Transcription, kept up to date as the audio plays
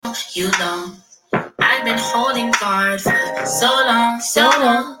You know, I've been holding guard for so long, and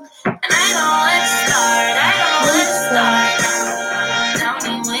I don't want to start. Tell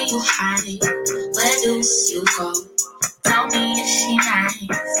me where you hide, where do you go? Tell me if she nice,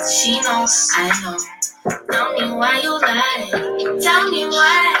 she knows I know. Tell me why you lie, tell me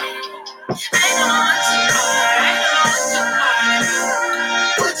why. I don't want to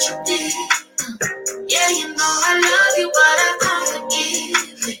hurt, what you did. Yeah, you know I love you, but I can't forgive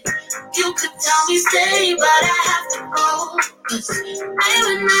it. You could tell me stay, but I have to go. 'Cause I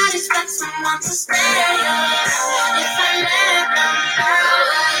would not expect someone to stay if I let them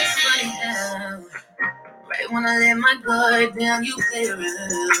down. Right when I let my guard down, you play around.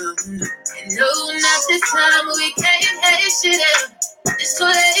 And no, not this time, we can't hate shit out. It's too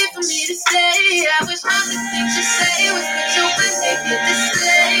late for me to say. I wish all the things you say was what you would make you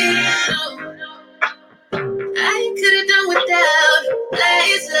display. I could have done without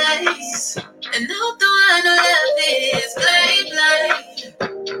lies. And no, the one who love is blind.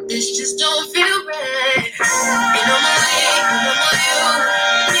 This just don't feel right. Ain't no more you,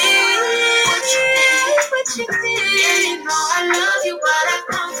 what you did. Yeah, you know I love you, but I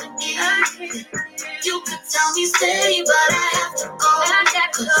can't forgive. You could tell me stay, but I have to go.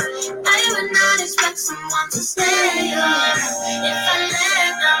 'Cause I would not expect someone to stay if I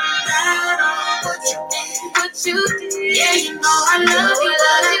let them down. What you did. Yeah, you know I love you,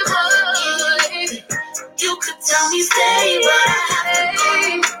 but I can't forgive. You could tell me stay, but I have to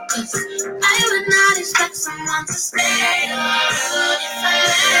go. 'Cause I would not expect someone to stay if I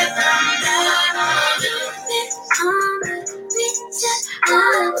let them down.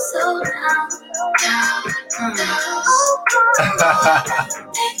 I'm so down.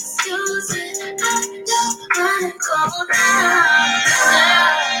 Excuse me, I don't wanna go down.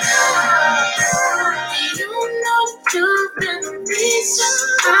 You know that you've been the reason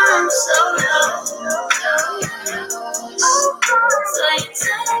I'm so low. So you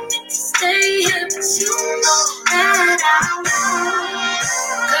tell me to stay here, but you know that I won't.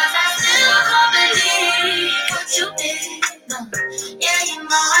 'Cause I still don't believe what you did. No. Yeah, you know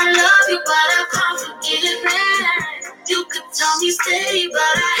I love you, but I can't forget it. You could tell me stay, but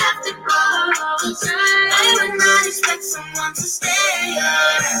I have to go. 'Cause I would not expect someone to stay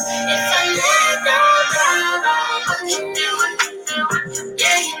if I let them down. What you do,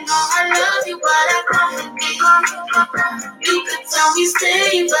 yeah, you know I love you, but I can't forget. You could tell me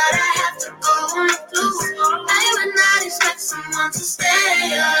stay, but I have to go. I would not expect someone to stay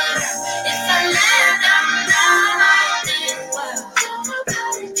if I let them down. I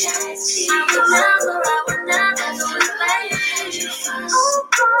would never do it like you.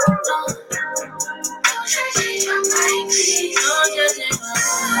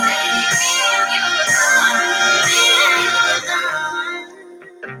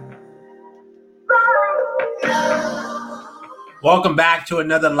 Welcome back to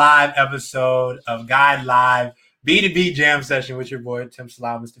another live episode of Guide Live B2B Jam Session with your boy Tim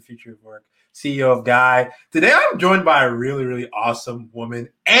Salam, Mr. Future of Work, CEO of Guide. Today I'm joined by a really, really awesome woman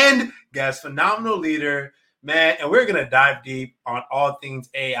and guest, phenomenal leader, man, and we're going to dive deep on all things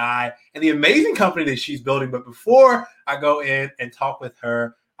AI and the amazing company that she's building. But before I go in and talk with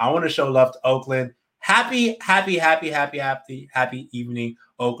her, I want to show love to Oakland. Happy evening,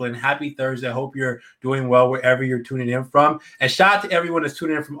 Oakland. Happy Thursday. I hope you're doing well wherever you're tuning in from. And shout out to everyone that's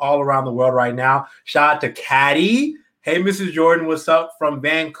tuning in from all around the world right now. Shout out to Caddy. Hey, Mrs. Jordan, what's up from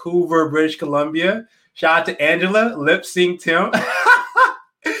Vancouver, British Columbia. Shout out to Angela, lip sync Tim.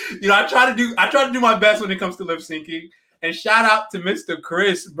 You know, I try to do my best when it comes to lip syncing. And shout out to Mr.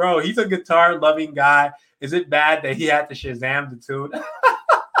 Chris, bro. He's a guitar loving guy. Is it bad that he had to Shazam the tune?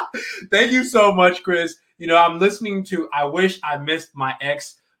 Thank you so much, Chris. You know, I'm listening to I Wish I Missed My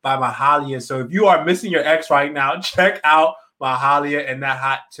Ex by Mahalia. So if you are missing your ex right now, check out Mahalia and that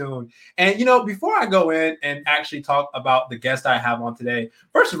hot tune. And, you know, before I go in and actually talk about the guest I have on today,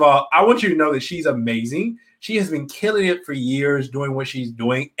 first of all, I want you to know that she's amazing. She has been killing it for years doing what she's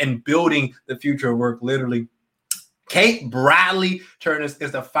doing and building the future of work, literally. Kate Bradley Chernis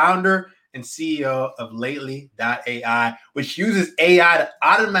is the founder and CEO of Lately.AI, which uses AI to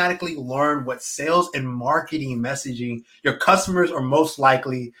automatically learn what sales and marketing messaging your customers are most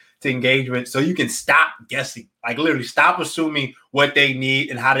likely to engage with, so you can stop guessing, like literally stop assuming what they need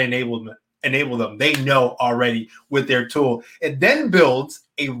and how to enable them. They know already with their tool. It then builds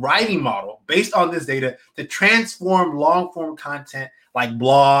a writing model based on this data to transform long-form content like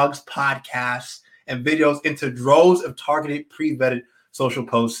blogs, podcasts, and videos into droves of targeted, pre-vetted social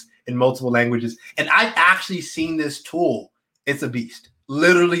posts in multiple languages. And I've actually seen this tool. It's a beast.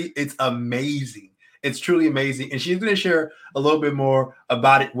 Literally, it's amazing. It's truly amazing. And she's going to share a little bit more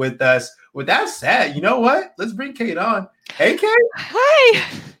about it with us. With that said, you know what? Let's bring Kate on. Hey, Kate. Hi.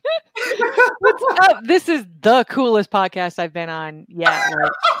 What's up? This is the coolest podcast I've been on yet.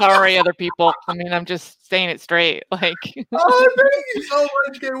 Like, sorry, other people. I mean, I'm just saying it straight. Like, oh, thank you so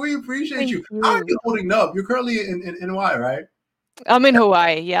much, Kate. We appreciate thank you. you. How are you holding up? You're currently in NY, right? I'm in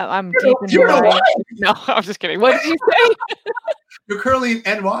Hawaii. Yeah, I'm deep in You're Hawaii. Hawaii. No, I'm just kidding. What did you say? You're currently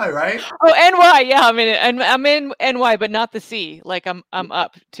in NY, right? Oh, NY. Yeah, I'm in NY, but not the sea. Like I'm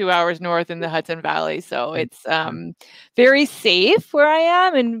up 2 hours north in the Hudson Valley, so it's very safe where I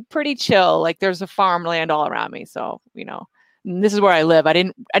am and pretty chill. Like there's a farmland all around me, so and this is where I live. I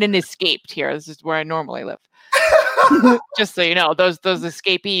didn't escape here. This is where I normally live. Just so you know, those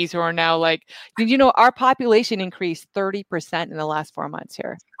escapees who are now like, our population increased 30% in the last 4 months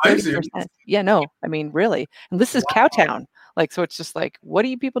here. 30%. Yeah, no, I mean really. And this is Cowtown. Like, so it's just like, what are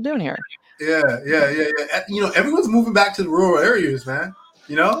you people doing here? Yeah. Everyone's moving back to the rural areas, man.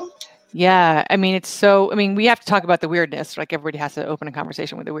 Yeah, I mean, we have to talk about the weirdness. Like everybody has to open a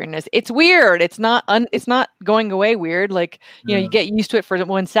conversation with the weirdness. It's weird. It's not going away weird. Like, you get used to it for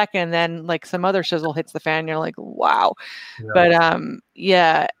 1 second and then like some other shizzle hits the fan and you're like, wow. Yeah. But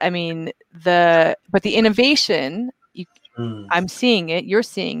I mean, the innovation, I'm seeing it, you're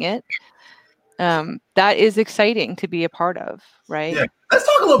seeing it. That is exciting to be a part of, right? Yeah. Let's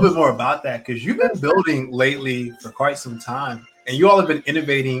talk a little bit more about that because you've been building lately for quite some time and you all have been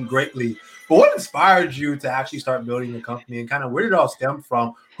innovating greatly. But what inspired you to actually start building the company and kind of where did it all stem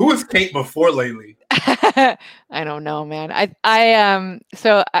from? Who was Kate before Lately? I don't know, man.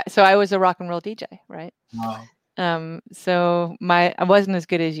 So I was a rock and roll DJ, right? Wow. So I wasn't as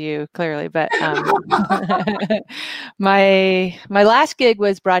good as you, clearly, but my last gig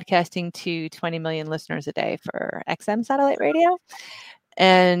was broadcasting to 20 million listeners a day for XM satellite radio,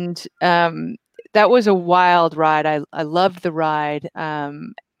 and that was a wild ride. I loved the ride,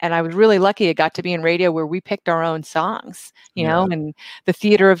 and I was really lucky. I got to be in radio where we picked our own songs, and the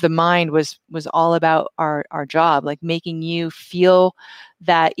theater of the mind was all about our job, like making you feel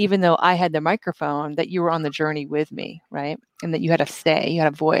that even though I had the microphone, that you were on the journey with me, right? And that you had a say, you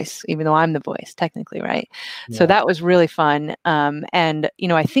had a voice, even though I'm the voice technically, right? Yeah. So that was really fun. And,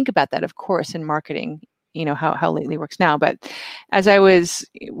 I think about that, of course, in marketing, how Lately works now. But as I was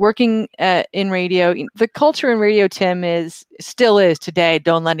working in radio, the culture in radio, Tim, still is today.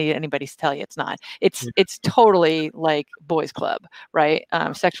 Don't let anybody tell you it's not. It's totally like boys club, right?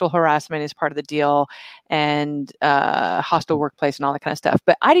 Sexual harassment is part of the deal, and hostile workplace and all that kind of stuff.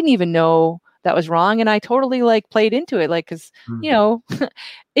 But I didn't even know that was wrong, and I totally played into it, because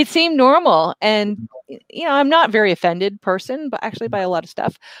it seemed normal. And I'm not a very offended person, but actually by a lot of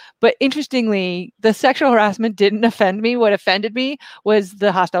stuff. But interestingly, the sexual harassment didn't offend me. What offended me was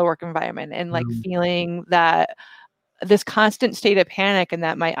the hostile work environment and feeling that this constant state of panic and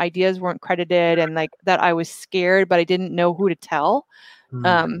that my ideas weren't credited and that I was scared, but I didn't know who to tell.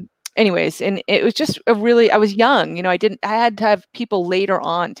 Anyways, and it was just I was young, I had to have people later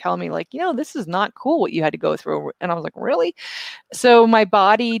on tell me this is not cool what you had to go through. And I was like, really? So my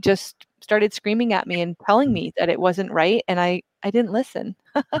body just started screaming at me and telling me that it wasn't right. And I didn't listen.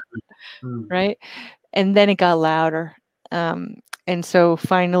 Right. And then it got louder. And so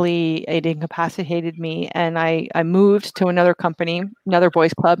finally it incapacitated me, and I moved to another company, another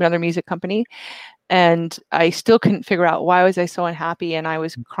boys club, another music company. And I still couldn't figure out why was I so unhappy. And I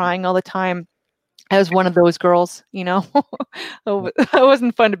was crying all the time. I was one of those girls, it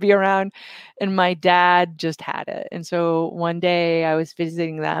wasn't fun to be around. And my dad just had it. And so one day I was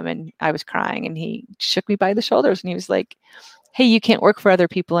visiting them and I was crying, and he shook me by the shoulders and he was like, hey, you can't work for other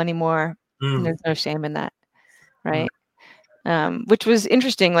people anymore. And there's no shame in that. Right. Which was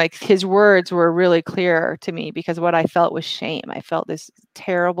interesting. His words were really clear to me, because what I felt was shame. I felt this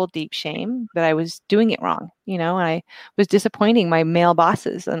terrible, deep shame that I was doing it wrong, and I was disappointing my male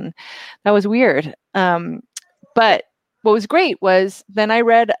bosses, and that was weird. But what was great was then I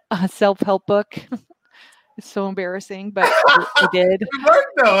read a self-help book. It's so embarrassing, but I did. It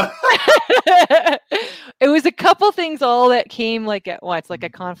worked though. It was a couple things all that came at once, like a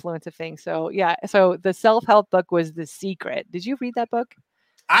confluence of things. So yeah. So the self-help book was The Secret. Did you read that book?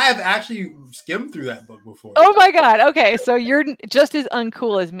 I have actually skimmed through that book before. Oh my God. Okay. So you're just as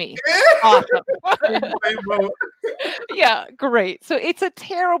uncool as me. Awesome. Yeah, great. So it's a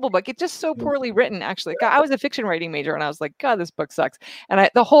terrible book. It's just so poorly written, actually. God, I was a fiction writing major, and I was like, God, this book sucks. And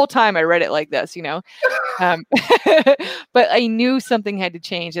the whole time I read it like this, but I knew something had to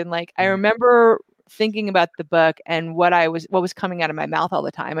change. And I remember thinking about the book and what was coming out of my mouth all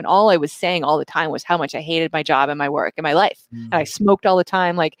the time. And all I was saying all the time was how much I hated my job and my work and my life. And I smoked all the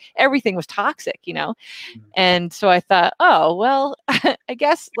time. Like everything was toxic, you know? And so I thought, oh, well, I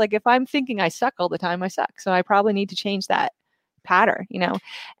guess like if I'm thinking I suck all the time, I suck. So I probably need to change that pattern, you know?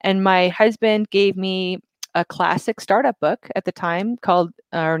 And my husband gave me a classic startup book at the time called,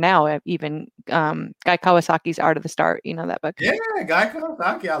 or now even, Guy Kawasaki's Art of the Start. You know that book? Yeah, Guy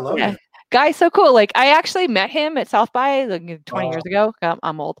Kawasaki. I love it. Guy's so cool. Like I actually met him at South by like 20 years ago.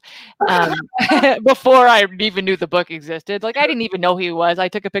 I'm old. Before I even knew the book existed. Like I didn't even know who he was. I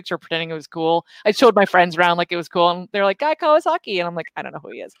took a picture pretending it was cool. I showed my friends around like it was cool. And they're like, Guy Kawasaki. And I'm like, I don't know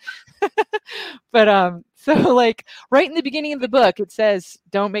who he is. But so like right in the beginning of the book, it says,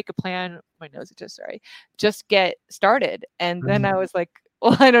 don't make a plan. My nose is just get started. And then I was like,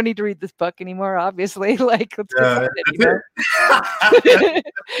 well, I don't need to read this book anymore, obviously. Like, let's get started, you know?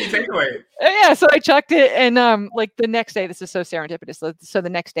 Takeaway. Yeah, so I chucked it, and like the next day, this is so serendipitous. So the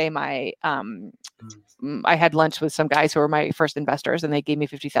next day, I had lunch with some guys who were my first investors, and they gave me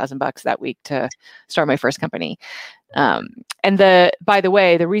 $50,000 that week to start my first company. And by the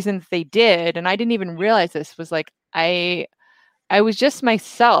way, the reason that they did, and I didn't even realize this, was like I was just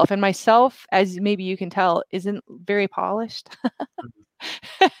myself, and myself, as maybe you can tell, isn't very polished.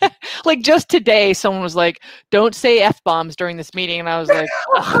 Like just today, someone was like, don't say F-bombs during this meeting. And I was like,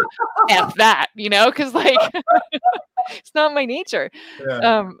 F that, you know, because like it's not my nature.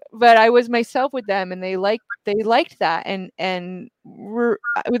 Yeah. But I was myself with them, and they liked that. And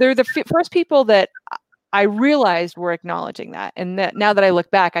they're the first people that I realized were acknowledging that. And that now that I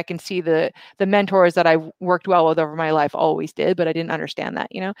look back, I can see the mentors that I worked well with over my life always did, but I didn't understand that,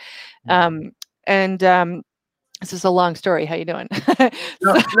 you know? This is a long story. How you doing? I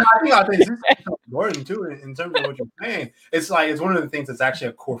think this is important too in terms of what you're saying. It's like it's one of the things that's actually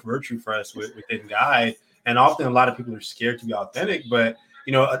a core virtue for us within Guy. And often a lot of people are scared to be authentic, but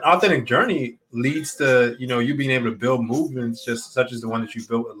you know, an authentic journey leads to, you know, you being able to build movements just such as the one that you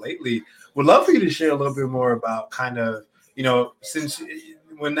built with Lately. Would love for you to share a little bit more about kind of, you know, since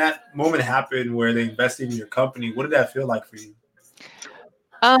when that moment happened where they invested in your company, what did that feel like for you?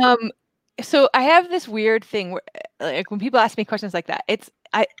 So I have this weird thing where, like, when people ask me questions like that, it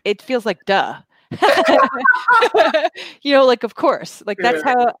feels like duh. You know, like, of course, like that's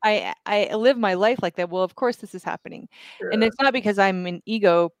how I live my life like that. Well, of course this is happening. And it's not because I'm an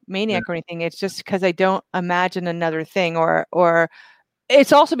egomaniac or anything. It's just because I don't imagine another thing, or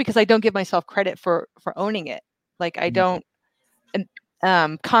it's also because I don't give myself credit for owning it. Like I don't,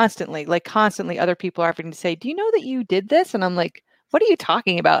 constantly other people are having to say, do you know that you did this? And I'm like, what are you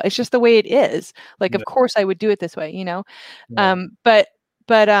talking about? It's just the way it is. Like, of course I would do it this way, you know? But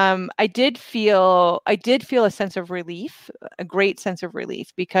I did feel a sense of relief, a great sense of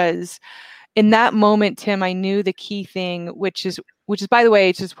relief, because in that moment, Tim, I knew the key thing, which is, by the way,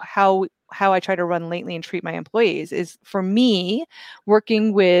 it's just how I try to run Lately and treat my employees, is for me,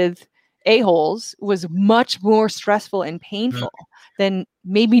 working with a-holes was much more stressful and painful than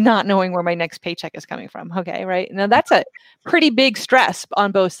maybe not knowing where my next paycheck is coming from. Okay, right? Now that's a pretty big stress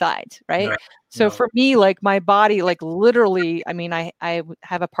on both sides, right? So for me, like my body, like literally, I mean, I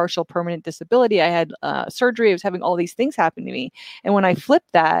have a partial permanent disability. I had surgery. I was having all these things happen to me. And when I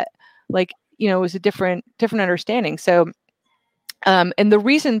flipped that, like, you know, it was a different understanding. So, and the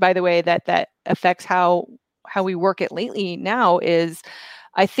reason, by the way, that affects how we work at Lately now is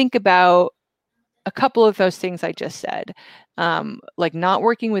I think about a couple of those things I just said, like not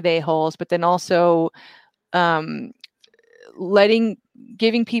working with a-holes, but then also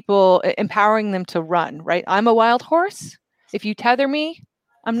giving people, empowering them to run, right? I'm a wild horse. If you tether me,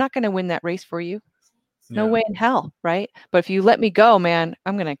 I'm not going to win that race for you. No way in hell, right? But if you let me go, man,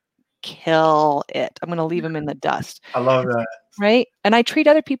 I'm going to kill it. I'm going to leave them in the dust. I love that. Right? And I treat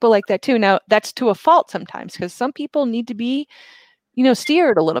other people like that too. Now, that's to a fault sometimes, because some people need to be, you know,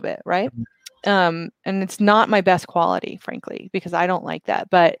 steered a little bit, right? And it's not my best quality, frankly, because I don't like that.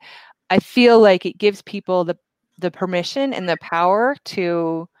 But I feel like it gives people the permission and the power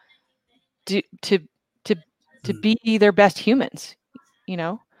to be their best humans, you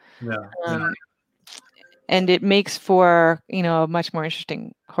know? And it makes for, you know, a much more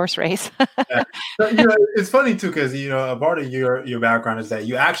interesting horse race. So, you know, it's funny too, because, you know, a part of your background is that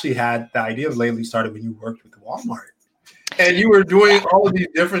you actually had the idea of Lately started when you worked with Walmart. And you were doing all of these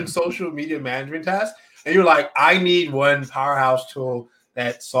different social media management tasks. And you're like, I need one powerhouse tool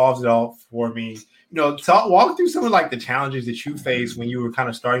that solves it all for me. You know, walk through some of like the challenges that you faced when you were kind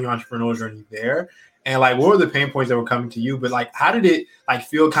of starting your entrepreneurial journey there. And like, what were the pain points that were coming to you? But like, how did it like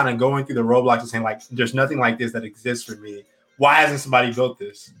feel kind of going through the roadblocks and saying like, there's nothing like this that exists for me? Why hasn't somebody built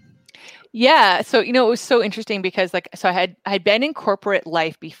this? Yeah. So, it was so interesting because I had been in corporate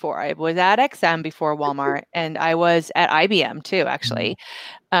life before. I was at XM before Walmart, and I was at IBM too, actually.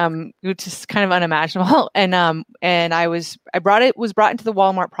 Which is kind of unimaginable. And I was brought into the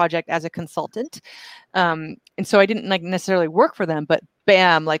Walmart project as a consultant. And so I didn't necessarily work for them, but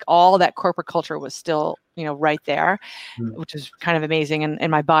bam, all that corporate culture was still, right there, which is kind of amazing.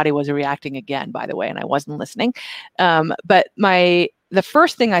 And my body was reacting again, by the way, and I wasn't listening. But the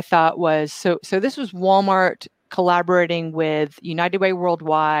first thing I thought was, so this was Walmart collaborating with United Way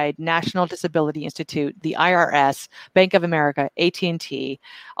Worldwide, National Disability Institute, the IRS, Bank of America, AT&T,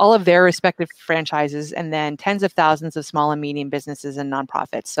 all of their respective franchises, and then tens of thousands of small and medium businesses and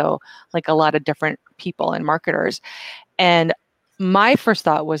nonprofits. So a lot of different people and marketers. And my first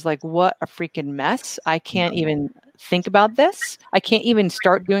thought was what a freaking mess. I can't even think about this. I can't even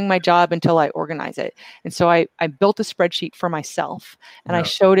start doing my job until I organize it. And so I built a spreadsheet for myself, and I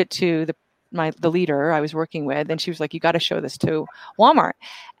showed it to the leader I was working with, and she was like, you got to show this to Walmart.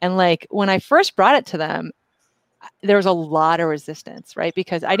 And when I first brought it to them, there was a lot of resistance, right?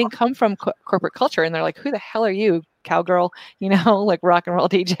 Because I didn't come from corporate culture, and they're like, who the hell are you, cowgirl? Rock and roll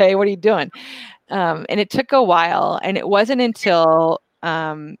DJ, what are you doing? And it took a while, and it wasn't until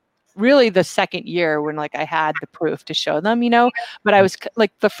really the second year when I had the proof to show them, but I was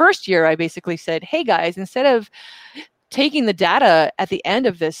the first year I basically said, hey guys, instead of taking the data at the end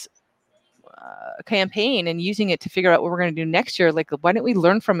of this campaign and using it to figure out what we're going to do next year, why don't we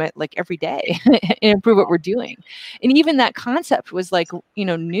learn from it every day and improve what we're doing? And even that concept was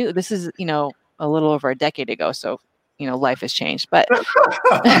new. This is a little over a decade ago, so life has changed, but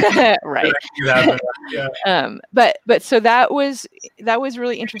right. But so that was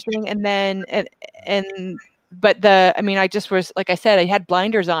really interesting. And then but I just was, like I said, I had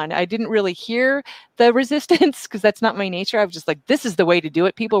blinders on. I didn't really hear the resistance because that's not my nature. I was just this is the way to do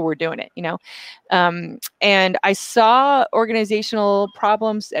it. People were doing it, and I saw organizational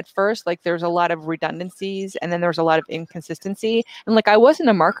problems at first. There's a lot of redundancies, and then there's a lot of inconsistency. And I wasn't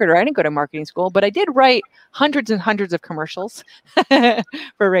a marketer. I didn't go to marketing school, but I did write hundreds and hundreds of commercials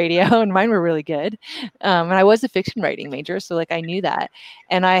for radio, and mine were really good. And I was a fiction writing major, so I knew that.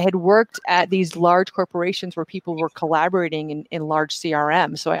 And I had worked at these large corporations where people were collaborating in large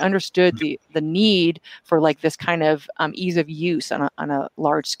CRM. So I understood the need for this kind of ease of use on a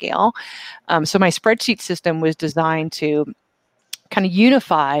large scale. So my spreadsheet system was designed to kind of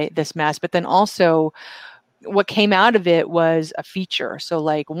unify this mess, but then also what came out of it was a feature. So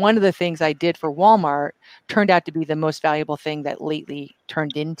one of the things I did for Walmart turned out to be the most valuable thing that Lately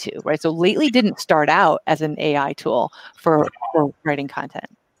turned into, right? So Lately didn't start out as an AI tool for writing content,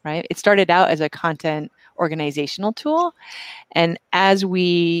 right? It started out as a content organizational tool. And as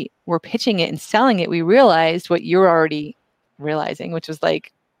we were pitching it and selling it, we realized what you're already realizing, which was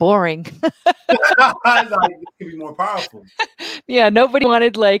boring. It could be more powerful. Yeah, nobody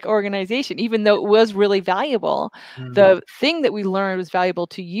wanted organization, even though it was really valuable. Mm-hmm. The thing that we learned was valuable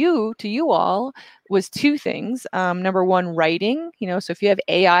to you all, was two things. Number one, writing. So if you have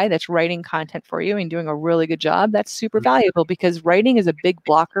AI that's writing content for you and doing a really good job, that's super valuable, because writing is a big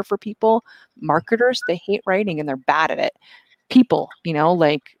blocker for people. Marketers, they hate writing and they're bad at it. People,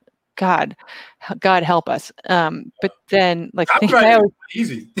 God help us. But then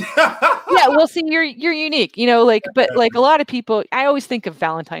easy. Yeah, well, see, you're unique, but a lot of people, I always think of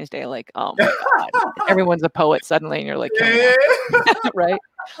Valentine's Day, oh my God, everyone's a poet suddenly, and you're right?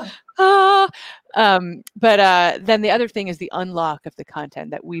 But then the other thing is the unlock of the content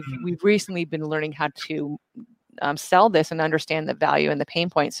that we've recently been learning how to sell this and understand the value and the pain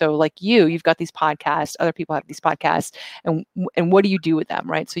point. So you've got these podcasts, other people have these podcasts, and what do you do with them,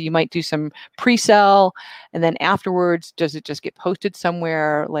 right? So you might do some pre-sell, and then afterwards, does it just get posted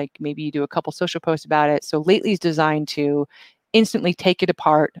somewhere? Maybe you do a couple social posts about it. So Lately's designed to instantly take it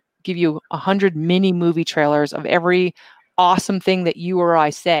apart, give you 100 mini movie trailers of every awesome thing that you or I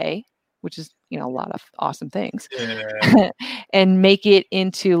say, which is a lot of awesome things, and make it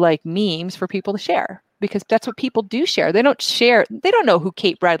into memes for people to share, because that's what people do share. They don't know who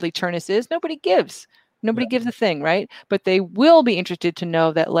Kate Bradley Chernis is. Nobody gives a thing, right? But they will be interested to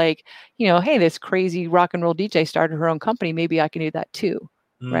know that hey, this crazy rock and roll DJ started her own company. Maybe I can do that too,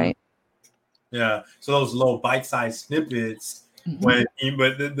 right? Yeah. So those little bite-sized snippets. But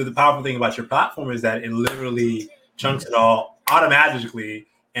the powerful thing about your platform is that it literally chunks it all automatically,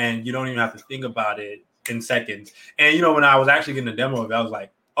 and you don't even have to think about it in seconds. And when I was actually getting a demo of it, I was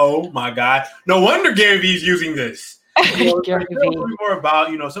like, oh my God, no wonder Gary Vee's using this. Gary Tell V. me more about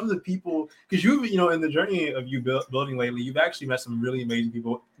some of the people, because you've in the journey of you building Lately, you've actually met some really amazing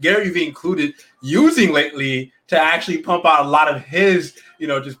people. Gary V included, using Lately to actually pump out a lot of his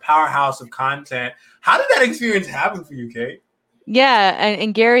just powerhouse of content. How did that experience happen for you, Kate? Yeah,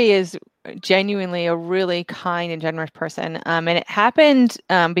 and Gary is genuinely a really kind and generous person. And it happened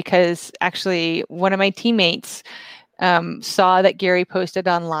because actually one of my teammates saw that Gary posted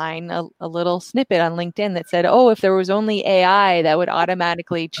online a little snippet on LinkedIn that said, "Oh, if there was only AI that would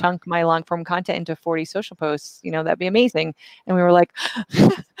automatically chunk my long form content into 40 social posts, that'd be amazing." And we were like,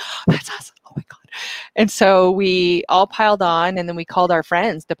 "That's awesome! Oh my god!" And so we all piled on, and then we called our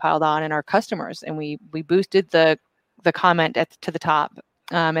friends to pile on and our customers, and we boosted the comment to the top.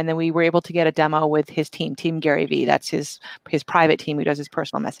 And then we were able to get a demo with his Team Gary V. That's his private team who does his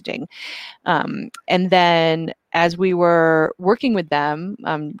personal messaging. And then as we were working with them,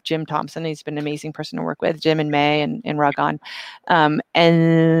 Jim Thompson, he's been an amazing person to work with, Jim and May and Ragon.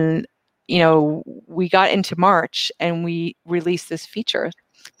 And, we got into March and we released this feature,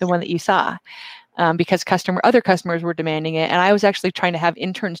 the one that you saw. Because other customers were demanding it. And I was actually trying to have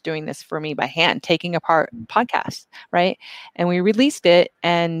interns doing this for me by hand, taking apart podcasts, right? And we released it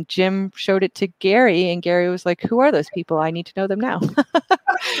and Jim showed it to Gary and Gary was like, "Who are those people? I need to know them now."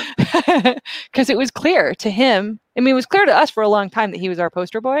 Because it was clear to him. I mean, it was clear to us for a long time that he was our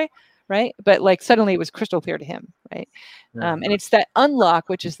poster boy, right? But like suddenly it was crystal clear to him, right? Yeah. And it's that unlock,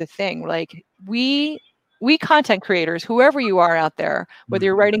 which is the thing. Like we content creators, whoever you are out there, whether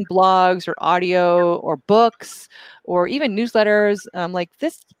you're writing blogs or audio or books or even newsletters,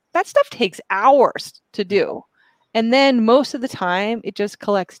 that stuff takes hours to do. And then most of the time it just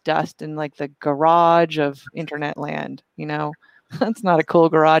collects dust in like the garage of internet land, That's not a cool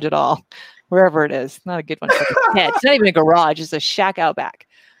garage at all. Wherever it is, not a good one. It's not even a garage, it's a shack out back.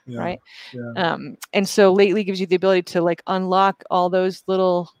 Yeah, right. Yeah. And so Lately gives you the ability to like unlock all those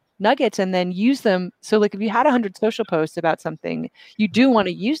little nuggets and then use them. So like if you had 100 social posts about something, you do want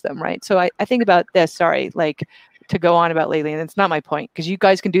to use them, right? So I think about this, to go on about Lately, and it's not my point because you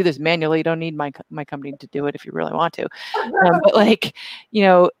guys can do this manually. You don't need my company to do it if you really want to. But like,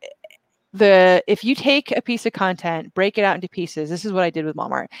 if you take a piece of content, break it out into pieces, this is what I did with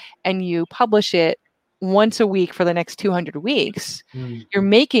Walmart, and you publish it once a week for the next 200 weeks, you're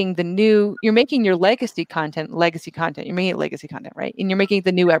making your legacy content. You're making it legacy content, right? And you're making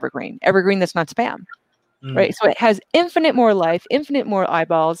the new evergreen that's not spam, right? So it has infinite more life, infinite more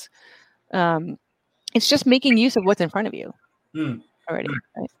eyeballs. It's just making use of what's in front of you already,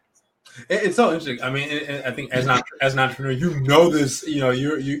 right? It's so interesting. I mean, I think as an entrepreneur, you know this.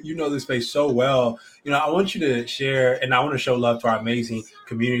 You know this space so well. I want you to share, and I want to show love to our amazing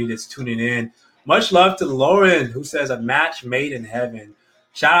community that's tuning in. Much love to Lauren, who says a match made in heaven.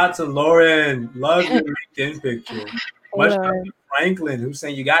 Shout out to Lauren. Love your LinkedIn picture. Much love to Franklin, who's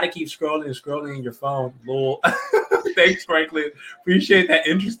saying you got to keep scrolling in your phone. Lol. Thanks, Franklin. Appreciate that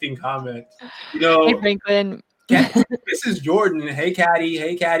interesting comment. Hey, Franklin. This is Jordan. Hey, Caddy.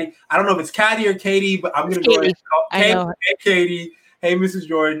 I don't know if it's Caddy or Katie, but I'm going to go ahead and call Katie. Hey, Katie. Hey, Mrs.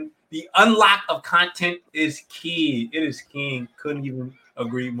 Jordan. The unlock of content is key. It is king. Couldn't even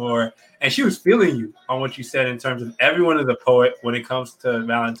agree more. And she was feeling you on what you said in terms of everyone is a poet when it comes to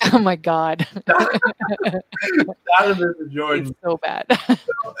Valentine's. Oh, my God. Mrs. Jordan. It's so bad.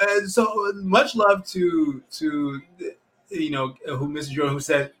 So much love to who Mrs. Jordan, who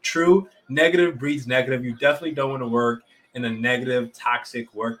said, true, negative breeds negative. You definitely don't want to work in a negative,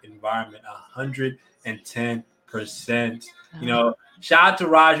 toxic work environment. 110%. Shout out to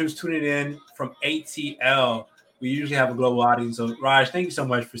Raj, who's tuning in from ATL. We usually have a global audience. So Raj, thank you so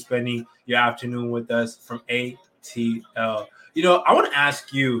much for spending your afternoon with us from ATL. I want to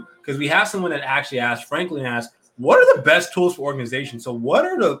ask you, because we have someone that actually Franklin asked, what are the best tools for organization? So what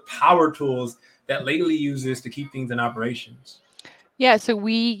are the power tools that Lately uses to keep things in operations? Yeah, so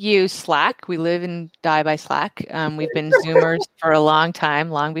we use Slack. We live and die by Slack. We've been Zoomers for a long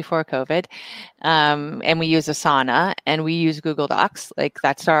time, long before COVID. And we use Asana and we use Google Docs. Like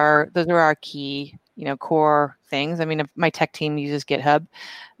those are our key, core things. I mean, my tech team uses GitHub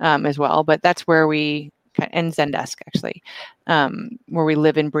as well, but that's where and Zendesk actually, where we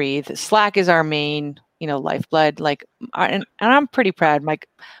live and breathe. Slack is our main lifeblood. Like, and I'm pretty proud. My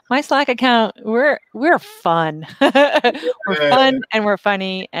Slack account, we're fun. We're fun and we're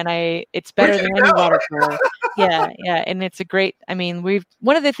funny, and it's better than any water cooler. Yeah, and it's a great. I mean,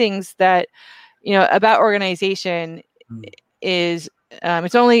 one of the things that about organization is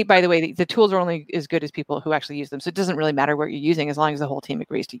it's only, by the way, the tools are only as good as people who actually use them. So it doesn't really matter what you're using as long as the whole team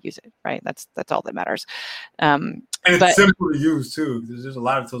agrees to use it, right? That's all that matters. And it's simple to use too. There's a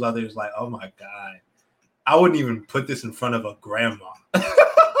lot of tools out there that's like, oh my God. I wouldn't even put this in front of a grandma.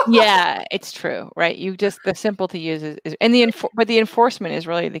 Yeah, it's true, right? You just the simple to use is and but the enforcement is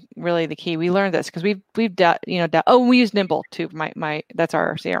really the key. We learned this because we use Nimble too. My that's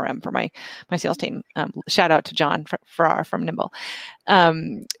our CRM for my sales team. Shout out to John from Nimble.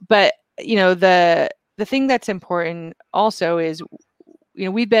 But the thing that's important also is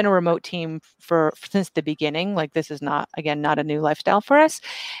we've been a remote team since the beginning. Like this is not a new lifestyle for us,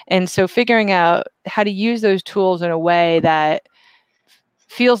 and so figuring out how to use those tools in a way that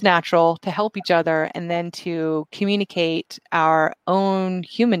feels natural to help each other and then to communicate our own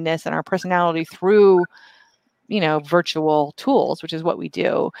humanness and our personality through virtual tools, which is what we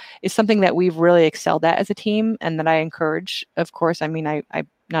do, is something that we've really excelled at as a team and that I encourage. Of course, I mean, I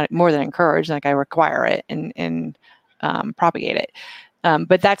not more than encourage, like I require it and propagate it.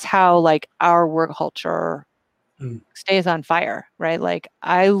 But that's how like our work culture stays on fire, right? Like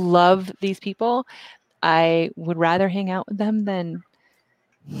I love these people. I would rather hang out with them than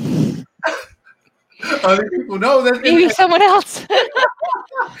other people. No, maybe someone else.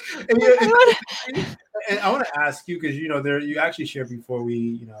 And I want to ask you because you actually shared before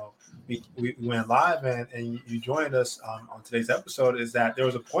we went live and you joined us on today's episode is that there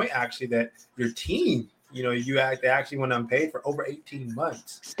was a point actually that your team they actually went unpaid for over 18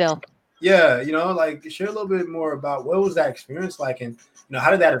 months. Still. Yeah, like share a little bit more about what was that experience like, and how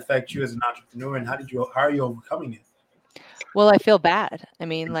did that affect you as an entrepreneur, and how are you overcoming it? Well, I feel bad. I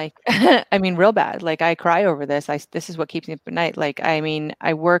mean, like, I mean, real bad. Like, I cry over this. This is what keeps me up at night. Like, I mean,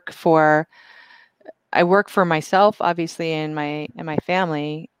 I work for myself, obviously, and my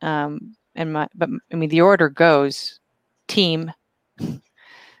family. But I mean, the order goes: team,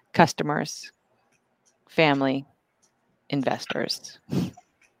 customers, family, investors.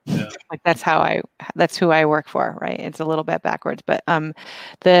 Yeah. Like that's who I work for, right? It's a little bit backwards, but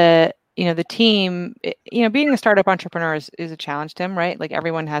the team, being a startup entrepreneur is a challenge, Tim, right? Like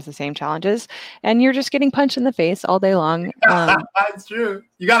everyone has the same challenges and you're just getting punched in the face all day long. That's true.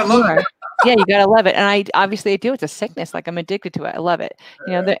 You got to love it. Yeah, you got to love it. And I do. It's a sickness. Like I'm addicted to it. I love it.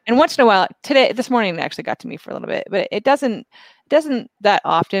 And once in a while, this morning it actually got to me for a little bit, but it doesn't that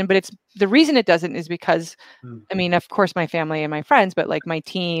often, but it's the reason it doesn't is because, I mean, of course my family and my friends, but like my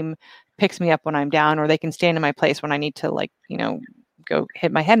team picks me up when I'm down or they can stand in my place when I need to go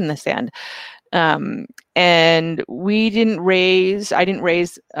hit my head in the sand. And I didn't raise, I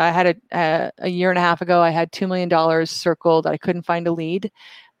had a year and a half ago, I had $2 million circled. I couldn't find a lead.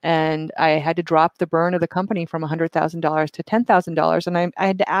 And I had to drop the burn of the company from $100,000 to $10,000. And I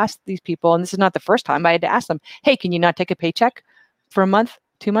had to ask these people, and this is not the first time, but I had to ask them, hey, can you not take a paycheck for a month,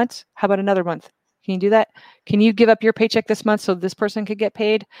 2 months? How about another month? Can you do that? Can you give up your paycheck this month so this person could get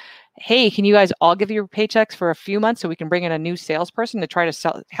paid? Hey, can you guys all give your paychecks for a few months so we can bring in a new salesperson to try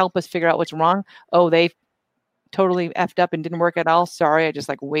to help us figure out what's wrong? Oh, they totally effed up and didn't work at all. Sorry, I just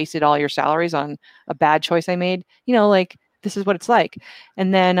wasted all your salaries on a bad choice I made. This is what it's like.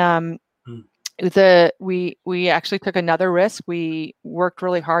 And then we actually took another risk. We worked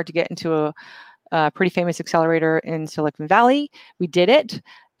really hard to get into a pretty famous accelerator in Silicon Valley. We did it.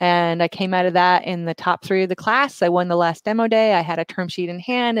 And I came out of that in the top 3 of the class. I won the last demo day. I had a term sheet in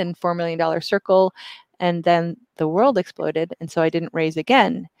hand and $4 million circle. And then the world exploded. And so I didn't raise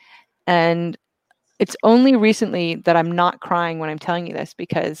again. And it's only recently that I'm not crying when I'm telling you this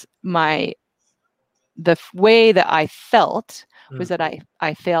because the way that I felt was that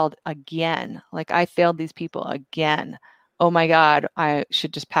I failed again. Like I failed these people again. Oh my God, I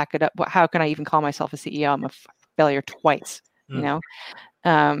should just pack it up. How can I even call myself a CEO? I'm a failure twice,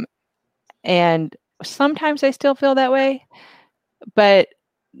 and sometimes I still feel that way, but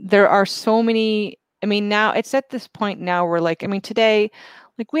there are so many, I mean, now it's at this point now where today,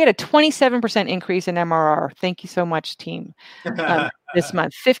 we had a 27% increase in MRR. Thank you so much, team. This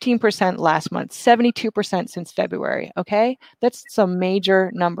month, 15% last month, 72% since February. Okay. That's some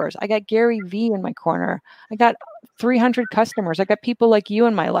major numbers. I got Gary V in my corner. I got 300 customers. I got people like you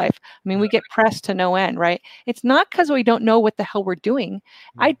in my life. I mean, we get pressed to no end, right? It's not because we don't know what the hell we're doing.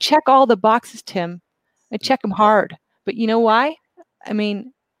 I check all the boxes, Tim. I check them hard. But you know why? I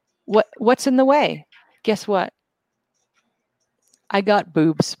mean, what's in the way? Guess what? I got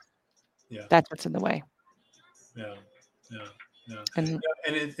boobs. Yeah. That's what's in the way. Yeah. And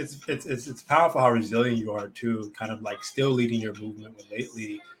it's powerful how resilient you are too, kind of still leading your movement with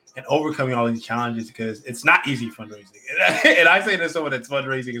Lately and overcoming all these challenges because it's not easy fundraising. And I say this someone that's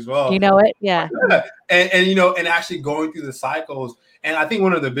fundraising as well. You know it? Yeah. And actually going through the cycles. And I think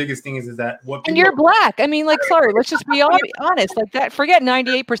one of the biggest things is that and you're Black. I mean, sorry, let's just be honest. Like that, forget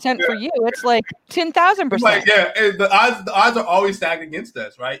 98% for you. It's 10,000%. Yeah, the odds are always stacked against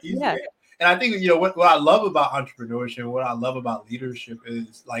us, right? Yeah. And I think, what I love about entrepreneurship, what I love about leadership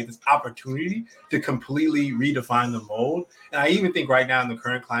is like this opportunity to completely redefine the mold. And I even think right now in the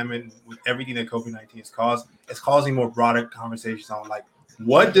current climate, with everything that COVID-19 has caused, it's causing more broader conversations on like,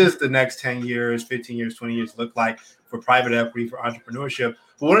 what does the next 10 years, 15 years, 20 years look like for private equity, for entrepreneurship?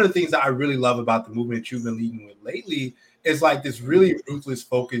 But one of the things that I really love about the movement you've been leading with lately is like this really ruthless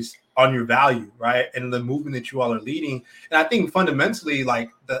focus on your value, right? And the movement that you all are leading. And I think fundamentally, like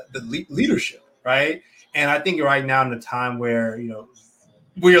the leadership, right? And I think right now in a time where,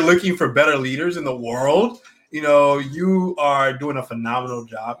 we are looking for better leaders in the world, you are doing a phenomenal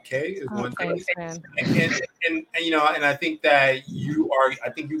job, Kay, is one thing. Thanks, man. And I think that I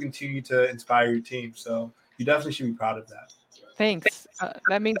think you continue to inspire your team. So you definitely should be proud of that. Thanks.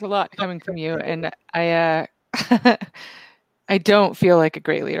 That means a lot coming from you. And I I don't feel like a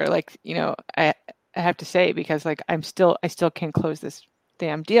great leader. Like, I have to say, because like I still can't close this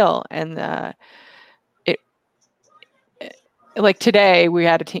damn deal. And like today we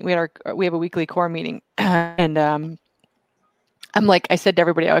had a team, we have a weekly core meeting, and I'm like, I said to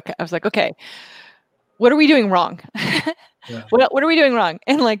everybody, I was like, okay, what are we doing wrong? Yeah. What are we doing wrong?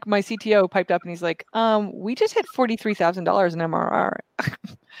 And like my CTO piped up and he's like, we just hit $43,000 in MRR.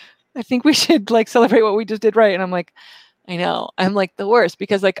 I think we should like celebrate what we just did right. And I'm like, I know, I'm like the worst,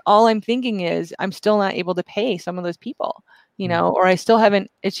 because like all I'm thinking is I'm still not able to pay some of those people, or I still haven't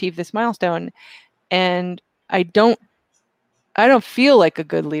achieved this milestone. And I don't feel like a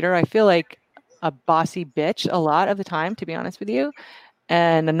good leader. I feel like a bossy bitch a lot of the time, to be honest with you,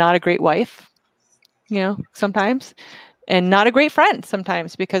 and not a great wife, sometimes, and not a great friend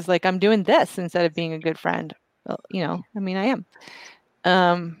sometimes, because like I'm doing this instead of being a good friend. Well, I mean, I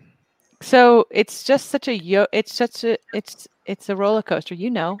am. So it's just such a it's a roller coaster. You're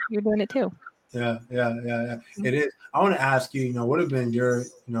doing it too. Yeah. It is. I want to ask you, what have been your,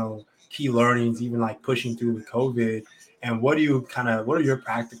 key learnings, even like pushing through with COVID, and what are your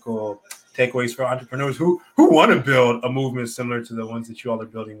practical takeaways for entrepreneurs who want to build a movement similar to the ones that you all are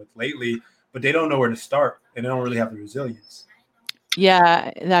building with lately, but they don't know where to start and they don't really have the resilience?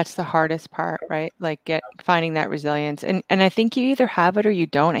 Yeah, that's the hardest part, right? Like finding that resilience. And I think you either have it or you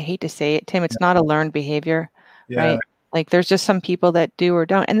don't. I hate to say it, Tim, it's not a learned behavior, right? Like there's just some people that do or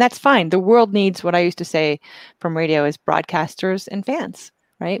don't, and that's fine. The world needs, what I used to say from radio, is broadcasters and fans,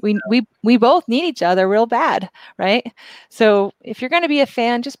 right? We both need each other real bad, right? So if you're going to be a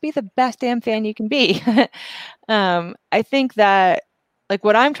fan, just be the best damn fan you can be. I think that like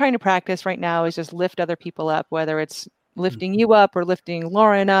what I'm trying to practice right now is just lift other people up, whether it's lifting you up or lifting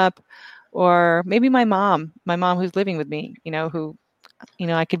Lauren up, or maybe my mom who's living with me, who,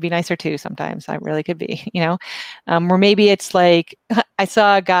 I could be nicer to sometimes. I really could be, or maybe it's like, I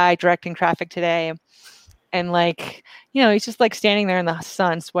saw a guy directing traffic today, and like, he's just like standing there in the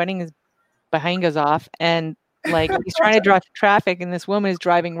sun, sweating his behingas off, and like he's trying to drive traffic, and this woman is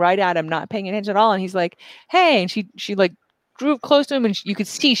driving right at him, not paying attention at all. And he's like, hey, and she like drew close to him, and you could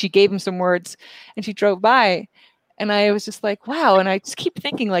see she gave him some words, and she drove by. And I was just like, wow. And I just keep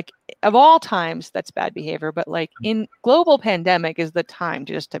thinking, like, of all times, that's bad behavior. But like in global pandemic is the time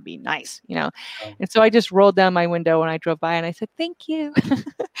just to be nice, And so I just rolled down my window when I drove by and I said, thank you.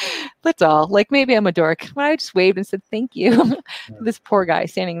 That's all. Like maybe I'm a dork, but I just waved and said, thank you. This poor guy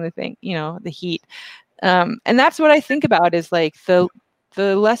standing in the thing, the heat. And that's what I think about, is like the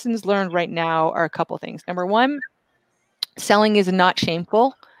lessons learned right now are a couple things. Number one, selling is not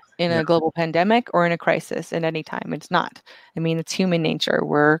shameful in a global pandemic or in a crisis at any time. It's not. I mean, it's human nature.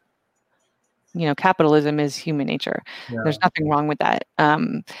 Capitalism is human nature. Yeah. There's nothing wrong with that.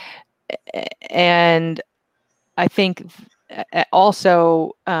 And I think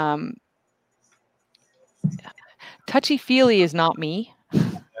also touchy-feely is not me.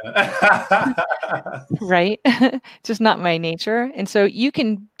 Right? It's just not my nature. And so you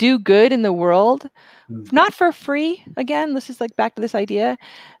can do good in the world, not for free. Again, this is like back to this idea.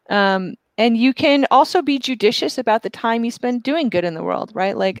 And you can also be judicious about the time you spend doing good in the world,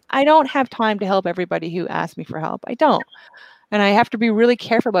 right? Like I don't have time to help everybody who asks me for help. I don't. And I have to be really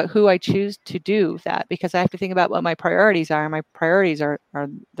careful about who I choose to do that, because I have to think about what my priorities are. My priorities are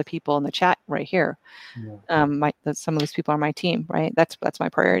the people in the chat right here. Yeah. Some of these people are my team, right? That's my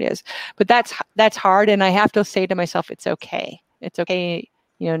priority is. But that's hard. And I have to say to myself, it's okay. It's okay,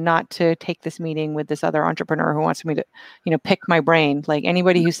 not to take this meeting with this other entrepreneur who wants me to, pick my brain. Like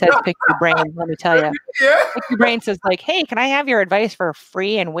anybody who says pick your brain, let me tell you, pick your brain says like, hey, can I have your advice for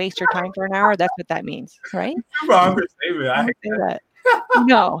free and waste your time for an hour? That's what that means, right? Wrong statement. Don't say that.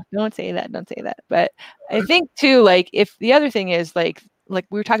 No, don't say that. Don't say that. But I think too, like if the other thing is like we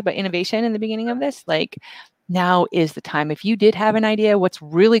were talking about innovation in the beginning of this, like now is the time. If you did have an idea, what's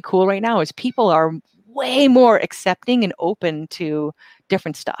really cool right now is people are way more accepting and open to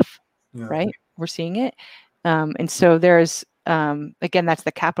different stuff, right? We're seeing it. And so there's, again, that's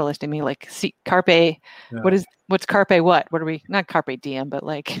the capitalist in me, like, see, carpe, what's carpe what? What are we, not carpe diem, but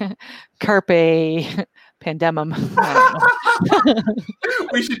like carpe pandemum.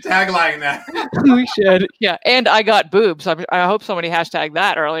 We should tagline that. We should. Yeah. And I got boobs. I hope somebody hashtag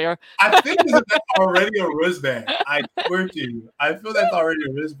that earlier. I think that's already a wristband. I swear to you. I feel that's already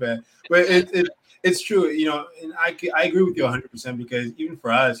a wristband. But it's true, and I agree with you 100% because even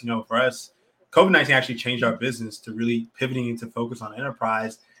for us, COVID-19 actually changed our business to really pivoting into focus on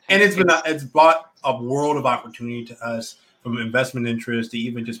enterprise. And it's brought a world of opportunity to us, from investment interest to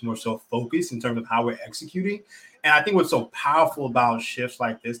even just more so focus in terms of how we're executing. And I think what's so powerful about shifts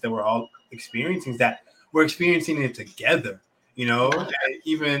like this that we're all experiencing is that we're experiencing it together,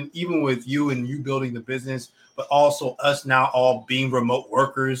 even with you and you building the business, but also us now all being remote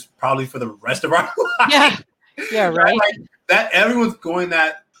workers probably for the rest of our life. Yeah, right. Like that, everyone's going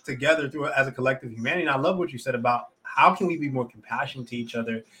that together through as a collective humanity. And I love what you said about how can we be more compassionate to each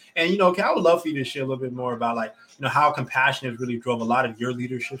other. And I would love for you to share a little bit more about how compassion has really drove a lot of your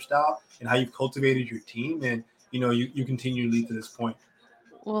leadership style and how you've cultivated your team, and you continue to lead to this point.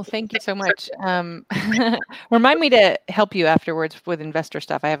 Well, thank you so much. Remind me to help you afterwards with investor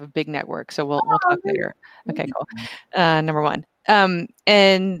stuff. I have a big network, so we'll talk later. Okay, cool. Number one.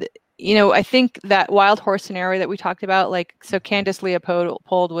 And I think that wild horse scenario that we talked about, so Candace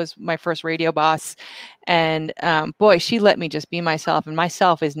Leopold was my first radio boss, and boy, she let me just be myself, and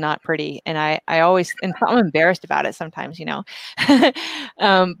myself is not pretty, and I always, and I'm embarrassed about it sometimes, but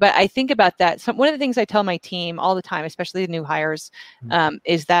I think about that. So one of the things I tell my team all the time, especially the new hires,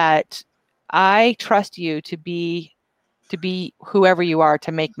 is that I trust you to be whoever you are,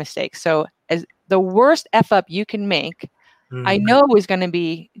 to make mistakes. So as the worst F up you can make, I know is going to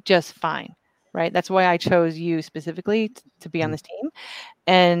be just fine, right? That's why I chose you specifically to be on this team.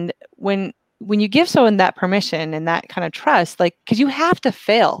 And when you give someone that permission and that kind of trust, because you have to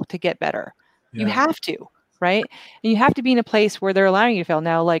fail to get better. You have to, right? And you have to be in a place where they're allowing you to fail.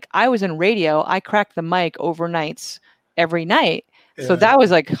 Now, I was in radio, I cracked the mic overnights every night. So that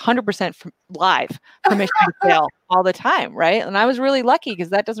was 100% live, permission to fail all the time, right? And I was really lucky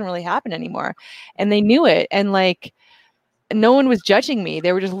because that doesn't really happen anymore. And they knew it. And no one was judging me.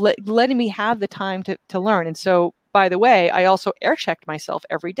 They were just letting me have the time to learn. And so, by the way, I also air checked myself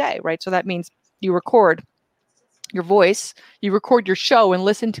every day, right? So that means you record your voice, you record your show and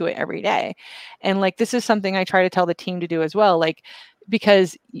listen to it every day. And this is something I try to tell the team to do as well,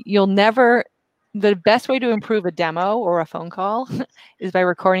 because the best way to improve a demo or a phone call is by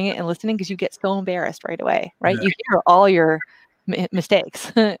recording it and listening, because you get so embarrassed right away, right? You hear all your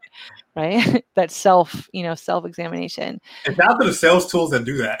mistakes. Right? That self-examination. And down to the sales tools that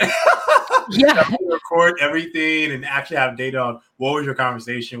do that. Yeah. Record everything and actually have data on what was your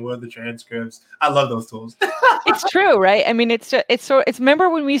conversation, what are the transcripts. I love those tools. It's true, right? I mean, it's remember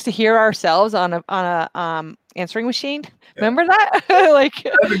when we used to hear ourselves on a answering machine? Remember that? That's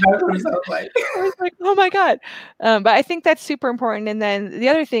exactly what it sounds like. I was like, oh my God. But I think that's super important. And then the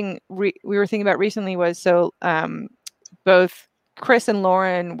other thing we were thinking about recently was, both Chris and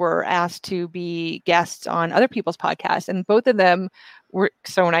Lauren were asked to be guests on other people's podcasts, and both of them were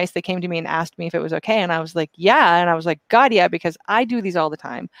so nice. They came to me and asked me if it was okay. And I was like, yeah. And I was like, God, yeah, because I do these all the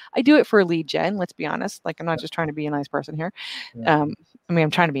time. I do it for lead gen. Let's be honest. I'm not just trying to be a nice person here. I'm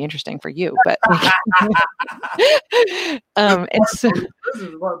trying to be interesting for you, but and so this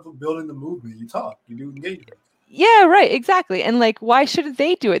is about building the movement. You talk, you do engagement. Yeah, right. Exactly. And why should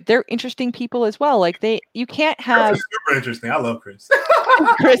they do it? They're interesting people as well. You can't have. Chris is super interesting. I love Chris.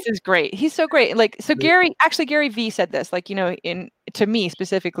 Chris is great. He's so great. Gary V said this, to me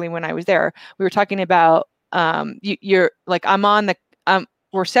specifically when I was there, we were talking about, you're I'm on the,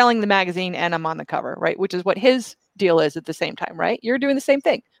 we're selling the magazine and I'm on the cover, right? Which is what his deal is at the same time, right? You're doing the same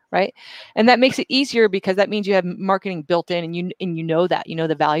thing, right? And that makes it easier because that means you have marketing built in, and you know that,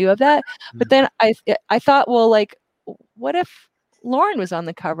 the value of that. But then I thought, well, what if Lauren was on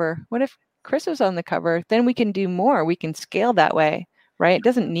the cover? What if Chris was on the cover? Then we can do more. We can scale that way, right? It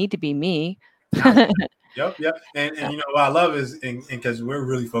doesn't need to be me. Yep. And what I love is, because we're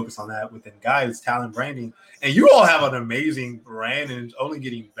really focused on that within Guides, talent branding. And you all have an amazing brand, and it's only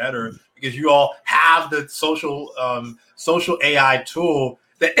getting better because you all have the social AI tool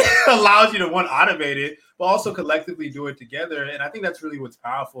that allows you to automate it, but also collectively do it together. And I think that's really what's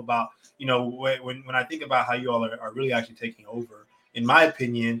powerful about, when I think about how you all are really actually taking over, in my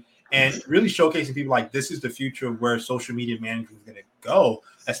opinion, and really showcasing people like this is the future of where social media management is going to go,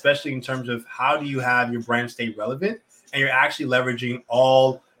 especially in terms of how do you have your brand stay relevant and you're actually leveraging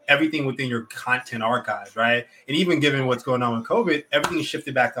everything within your content archive, right? And even given what's going on with COVID, everything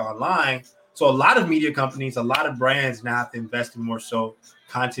shifted back to online. So a lot of media companies, a lot of brands now have to invest in more so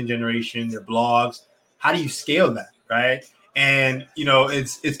content generation, their blogs. How do you scale that, right? And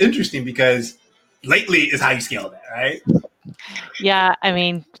it's interesting because lately is how you scale that, right? Yeah, I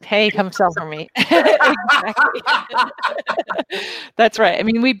mean, hey, come sell for me. Exactly. That's right. I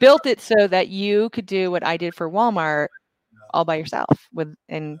mean, we built it so that you could do what I did for Walmart all by yourself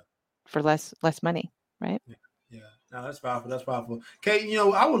for less money, right? Yeah. No, that's powerful. That's powerful. Kate,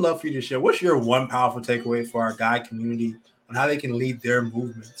 I would love for you to share. What's your one powerful takeaway for our guide community on how they can lead their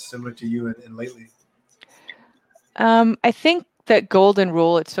movements similar to you and lately? I think that golden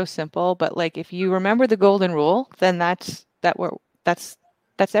rule, it's so simple, but like if you remember the golden rule, then that's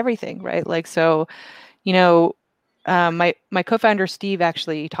everything, right? Like, so, my co-founder Steve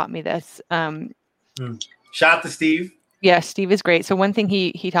actually taught me this. Shout out to Steve. Yeah, Steve is great. So one thing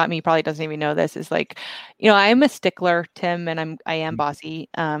he taught me, he probably doesn't even know this, is like, I'm a stickler, Tim, and I am bossy.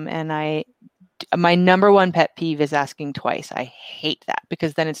 And my number one pet peeve is asking twice. I hate that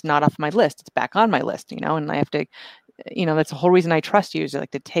because then it's not off my list. It's back on my list, and I have to, that's the whole reason I trust you, is like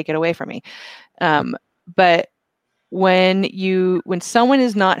to take it away from me. But when someone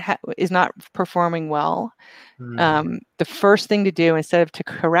is not performing well, the first thing to do, instead of to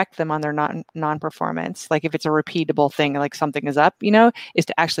correct them on their non-performance, like if it's a repeatable thing, like something is up, is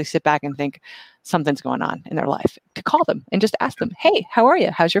to actually sit back and think something's going on in their life, to call them and just ask them, hey, how are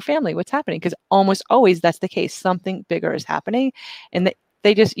you? How's your family? What's happening? Because almost always that's the case. Something bigger is happening, and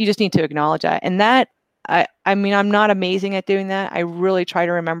you just need to acknowledge that. And that, I mean, I'm not amazing at doing that. I really try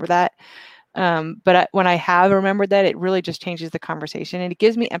to remember that. But when I have remembered that, it really just changes the conversation, and it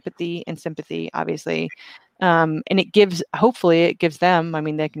gives me empathy and sympathy, obviously. And hopefully it gives them, I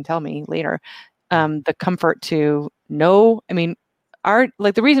mean, they can tell me later, the comfort to know, I mean,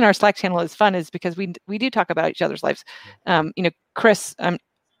 the reason our Slack channel is fun is because we do talk about each other's lives. Chris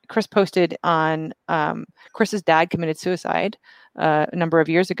posted on, Chris's dad committed suicide a number of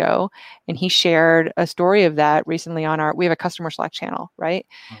years ago, and he shared a story of that recently we have a customer Slack channel, right?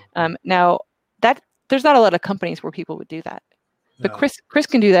 Now that there's not a lot of companies where people would do that. But Chris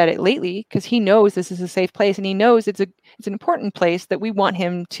can do that at Lately because he knows this is a safe place, and he knows it's an important place that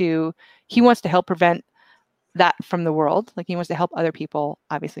he wants to help prevent that from the world. Like, he wants to help other people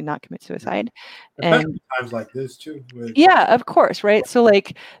obviously not commit suicide. Especially and times like this too. Yeah, of course, right? So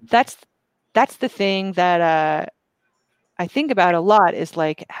like that's the thing that I think about a lot, is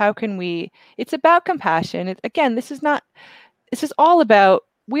like, how can it's about compassion. This is all about,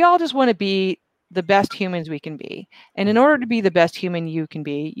 we all just want to be the best humans we can be. And in order to be the best human you can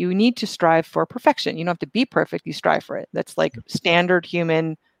be, you need to strive for perfection. You don't have to be perfect, you strive for it. That's like standard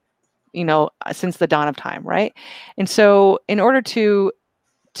human, since the dawn of time, right? And so in order to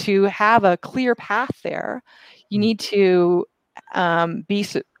have a clear path there, you need to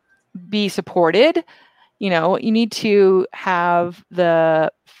be supported. You need to have the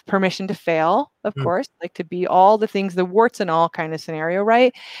permission to fail, of course, like to be all the things, the warts and all kind of scenario,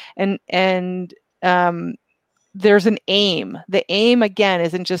 right? And there's an aim. The aim, again,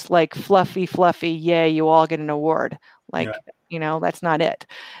 isn't just like fluffy, yeah, you all get an award. Like, that's not it.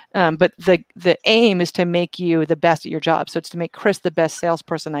 But the aim is to make you the best at your job. So it's to make Chris the best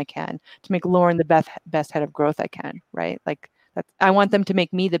salesperson I can, to make Lauren the best head of growth I can, right? Like, I want them to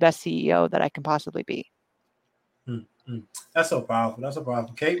make me the best CEO that I can possibly be. That's so powerful. That's so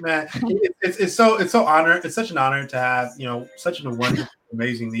powerful, Kate. Man, it's so honor. It's such an honor to have such a wonderful,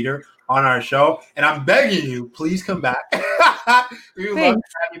 amazing leader on our show. And I'm begging you, please come back. We would love to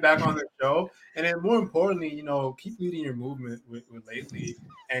have you back on the show. And then more importantly, keep leading your movement with Lately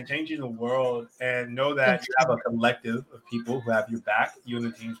and changing the world. And know that you have a collective of people who have your back, you and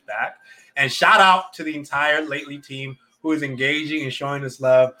the team's back. And shout out to the entire Lately team who is engaging and showing us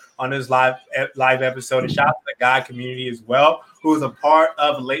love on this live episode. And shout out to the guide community as well, who is a part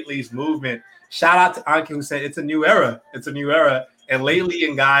of Lately's movement. Shout out to Anki, who said it's a new era. It's a new era. And Lately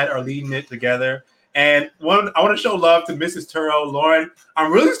and Guide are leading it together. And I want to show love to Mrs. Turo. Lauren,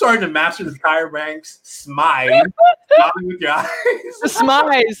 I'm really starting to master the Tyra Banks smile. Smiling with your eyes. The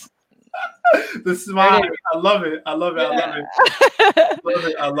smiles. The smile. I love it. I love it. Yeah.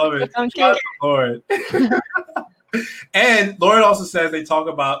 I love it. Shout out to Lauren. And Lauren also says they talk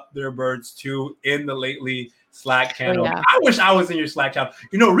about their birds too in the Lately Slack channel. Yeah. I wish I was in your Slack channel.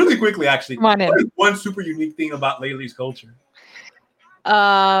 Really quickly, actually, what is one super unique thing about Lately's culture?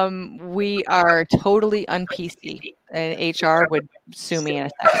 We are totally un-PC, and HR would sue me in a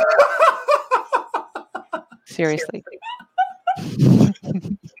second. Seriously.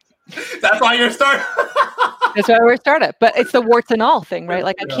 That's why you're a startup. That's why we're a startup. But it's the warts and all thing, right?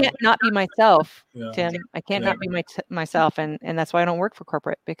 Like I can't not be myself, Yeah. Tim. I can't Yeah. not be myself, and that's why I don't work for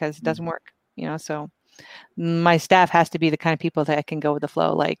corporate, because it doesn't work. So my staff has to be the kind of people that can go with the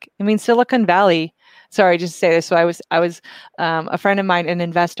flow. Like, I mean, Silicon Valley. Sorry, just to say this. So I was a friend of mine, an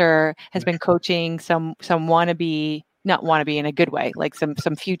investor, has been coaching some wannabe, not wannabe in a good way, like some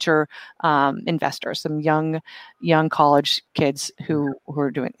future investors, some young college kids who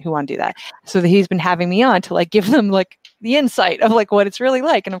want to do that. So he's been having me on to like give them like the insight of like what it's really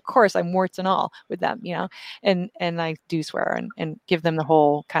like. And of course I'm warts and all with them, and I do swear and give them the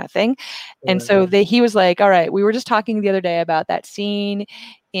whole kind of thing. And so he was like, all right, we were just talking the other day about that scene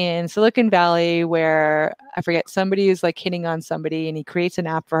in Silicon Valley where I forget, somebody is like hitting on somebody and he creates an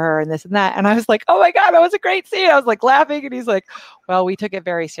app for her and this and that. And I was like, oh my God, that was a great scene. I was like laughing. And he's like, well, we took it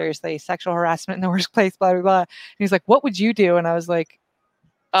very seriously. Sexual harassment in the workplace, blah, blah, blah. And he's like, what would you do? And I was like,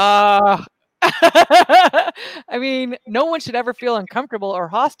 I mean, no one should ever feel uncomfortable or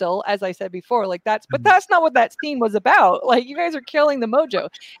hostile, as I said before. Like but that's not what that scene was about. Like, you guys are killing the mojo.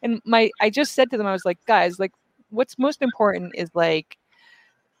 And I just said to them, I was like, guys, like, what's most important is like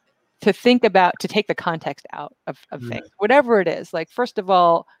to take the context out of things, whatever it is. Like, first of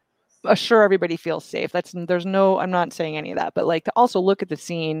all, assure everybody feels safe. I'm not saying any of that, but like to also look at the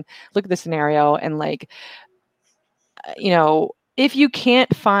scene, look at the scenario, and like, if you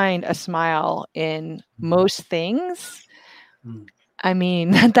can't find a smile in most things, I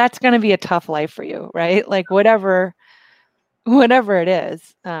mean, that's going to be a tough life for you, right? Like whatever it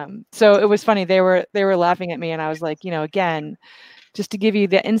is. So it was funny. They were laughing at me, and I was like, again, just to give you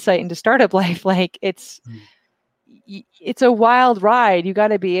the insight into startup life, like it's a wild ride. You got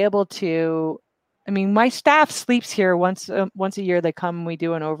to be able to. I mean, my staff sleeps here once a year. They come and we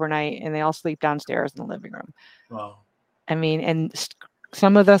do an overnight, and they all sleep downstairs in the living room. Wow. I mean, and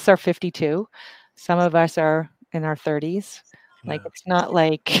some of us are 52, some of us are in our 30s. Like, it's not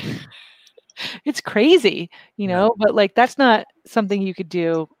like it's crazy, but like, that's not something you could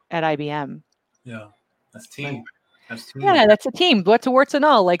do at IBM. Yeah. That's team. Yeah, that's a team. What's a warts and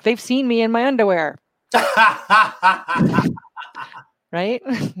all? Like, they've seen me in my underwear. Right?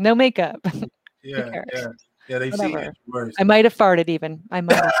 No makeup. Yeah. They've seen it worse. I might have farted even. I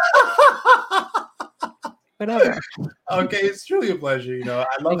might have. Whatever. Okay, it's truly a pleasure. I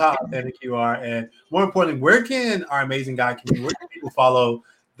love how authentic you are, and more importantly, where can our amazing guy community? Where can people follow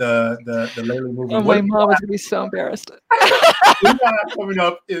the Lately movement? Oh, my mom is gonna be so embarrassed. Coming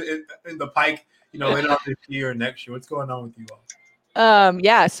up in the pike, later on this year or next year. What's going on with you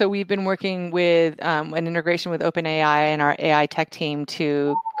all? So we've been working with an integration with OpenAI and our AI tech team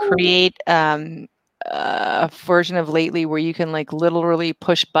to create a version of Lately where you can like literally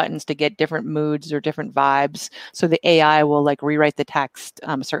push buttons to get different moods or different vibes. So the AI will like rewrite the text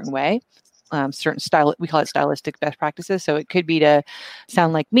a certain way, certain style. We call it stylistic best practices. So it could be to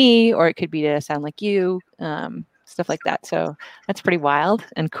sound like me, or it could be to sound like you, stuff like that. So that's pretty wild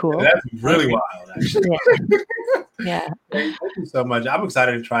and cool. Yeah, that's really wild, actually. Yeah. Thank you so much. I'm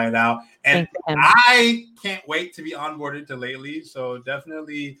excited to try it out. And I can't wait to be onboarded to Lately. So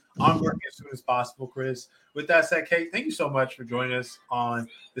definitely onboarding as soon as possible, Chris. With that said, Kate, thank you so much for joining us on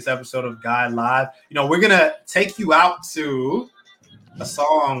this episode of Guide Live. We're going to take you out to a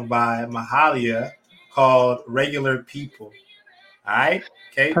song by Mahalia called Regular People. All right,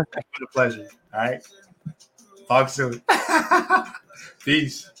 Kate? Perfect. It's been a pleasure. All right. Talk soon.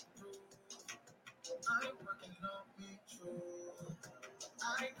 Peace.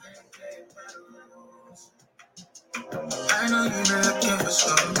 I know you've been looking for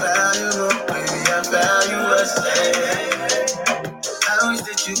something valuable. Maybe I value us. I wish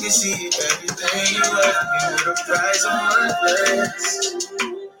that you could see everything you have. You with a price on my face.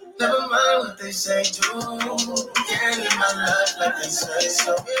 Never mind what they say, do. Can't live my life like they say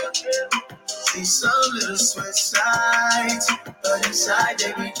so. See some little sweat sides, but inside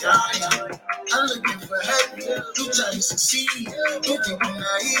they be dying. I'm looking for help, you trying to succeed. You think you're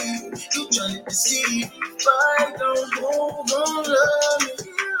naive, you trying to deceive. If I don't love me.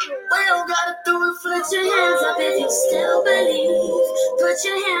 We don't gotta do it. Put your hands up if you still believe. Put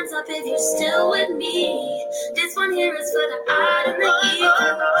your hands up if you're still with me. This one here is for the art and the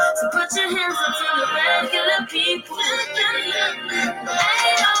ego. So put your hands up for the regular people.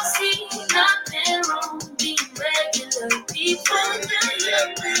 They don't see nothing wrong being regular people.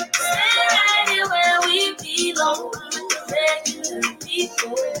 Stay right here where we belong with the regular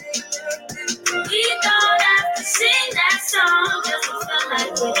people. We don't have to sing that song just to feel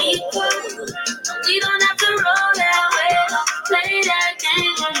like we're equal. We don't have to roll that way or play that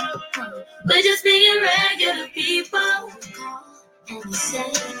game. We're just being regular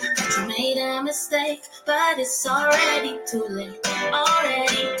but it's already too late.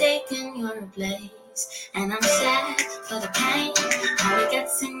 Already taken your place, and I'm sad for the pain. How it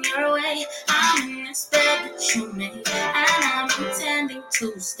gets in your way. I'm in this bed that you made, and I'm intending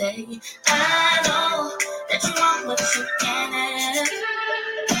to stay. I know that you want what you can have.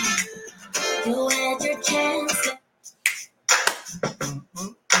 You had your chance.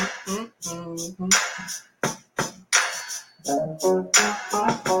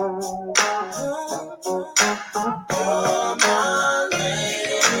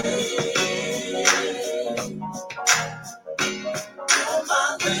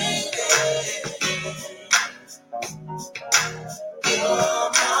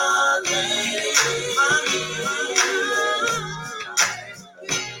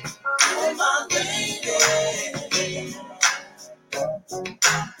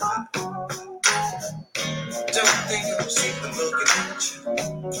 Don't think I'm sleeping looking at you.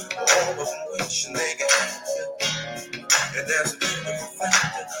 All of them wishing they could have you. And there's a beautiful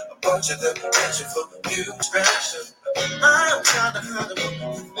factor about you that makes you for you special. I'm trying to hide the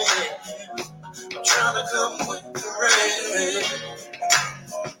one thing. I'm trying to come with the rain.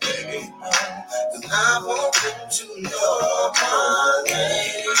 Baby, 'cause I want them to know my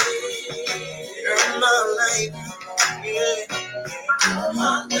lady. You're my lady. Yeah. You're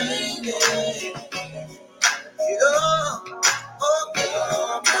my lady. You're, oh,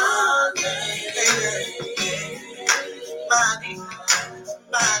 you're my lady. My diva,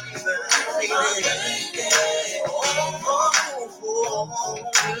 my diva, lady. Oh, oh,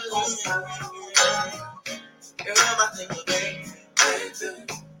 oh, oh. You're my thing, baby.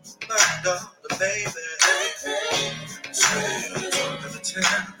 My darling, baby. Sweet talk of the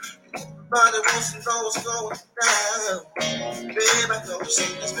town. Nobody wants to know what's going down. Babe, I know you've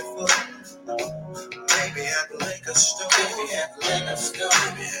seen this before. Maybe at the liquor store. Maybe at the liquor store.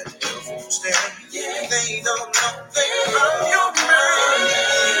 Maybe at the food stand. Yeah. They don't know that I'm your man.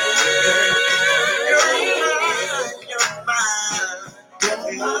 You're mine.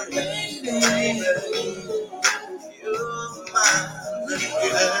 You're my lady. You're my lady.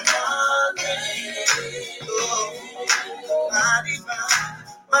 Oh, my divine.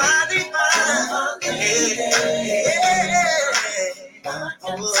 My divine. Yeah. I'm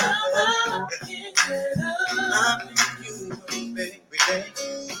you, baby.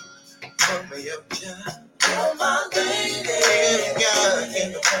 From me up, child. You're my lady. Yeah,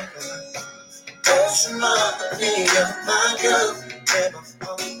 in the background. Don't you mind me, you're my girl. Never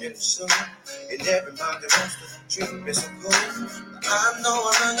fall in the sun. And everybody wants to treat me so cool. I know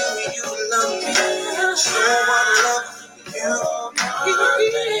I love you, you love me. So I love you. You're my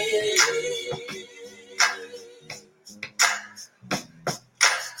lady.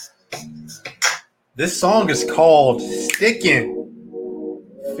 This song is called Stickin',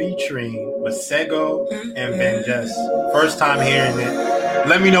 featuring Masego and Van Jess. First time hearing it.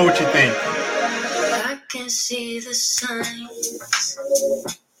 Let me know what you think. I can see the signs.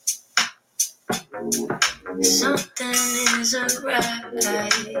 Something isn't right.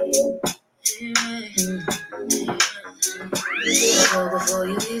 Before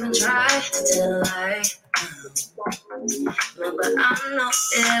you even try to tell a lie. Remember, I know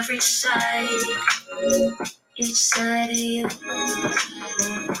every side. Each side of you.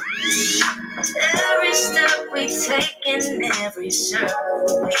 Every step we take in every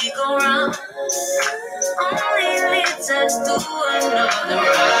circle we go round only leads us to another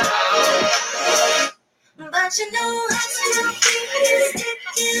road. But you know I still keep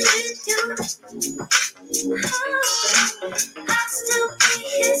sticking with you. I still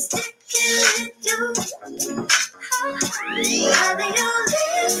keep sticking with you. Whether you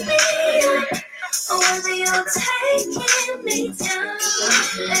leave me or whether you're taking me down,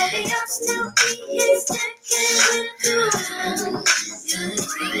 baby, I'm still being sticking with you.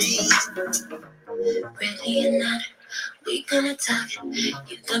 Ready or not, we gonna talk. You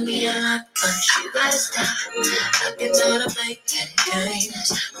got me a lot, but you gotta stop. I get tired of playing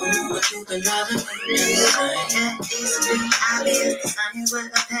games. But you can drive me yeah, these three obvious signs with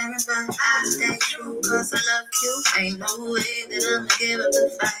a parent, but I stay true, cause I love you. Ain't no way that I'ma give up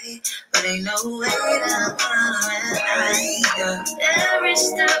the fight, but ain't no way that I'm gonna run. Every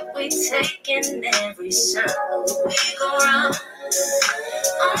step we take in every circle we go round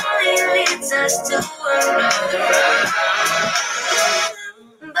only leads us to another round.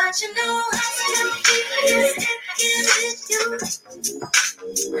 But you know I still keep sticking with you.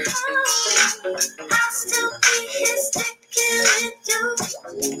 I'll still be sticking with you.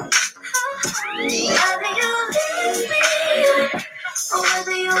 Whether you leave me or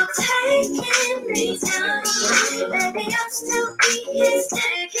whether you're taking me down, baby, I'll still be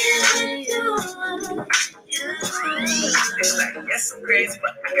sticking with you. easy,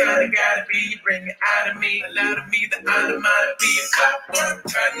 but I gotta be. You bring it out of me, allow to me the honor to be a cop.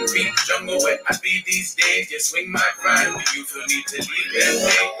 Trying to beat jungle where I be these days. Just swing my grind when you feel need to leave that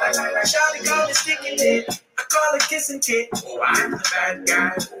day. Like Charlie call it sticking it. I call it kissing kid. Oh, I'm the bad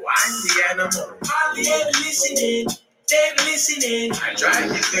guy. Oh, I'm the animal. Hardly ever listening. They be listening. I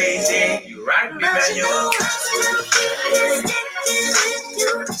drive you crazy. You ride me manual.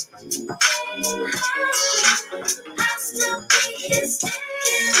 I'll still be here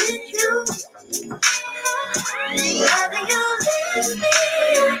sticking with you. Whether you leave me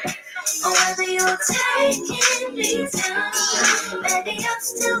or whether you're taking me down, maybe I'll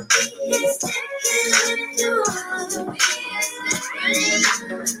still be here sticking with you.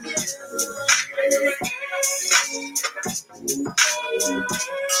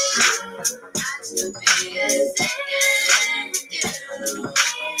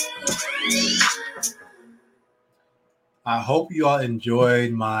 I hope you all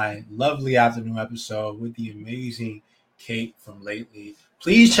enjoyed my lovely afternoon episode with the amazing Kate from Lately.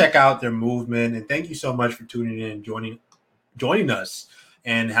 Please check out their movement, and thank you so much for tuning in and joining us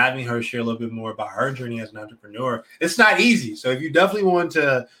and having her share a little bit more about her journey as an entrepreneur. It's not easy, so if you definitely want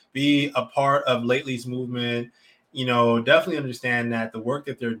to be a part of Lately's movement, definitely understand that the work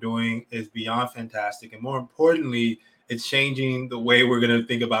that they're doing is beyond fantastic, and more importantly, it's changing the way we're going to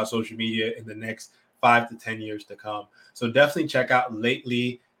think about social media in the next 5 to 10 years to come. So definitely check out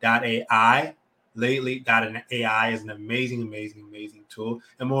Lately.AI. Lately.AI is an amazing, amazing, amazing tool.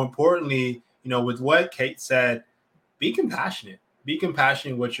 And more importantly, with what Kate said, be compassionate. Be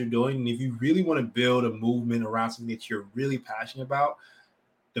compassionate in what you're doing. And if you really want to build a movement around something that you're really passionate about,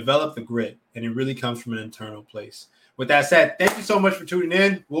 develop the grit. And it really comes from an internal place. With that said, thank you so much for tuning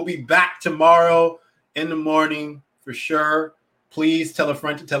in. We'll be back tomorrow in the morning for sure. Please tell a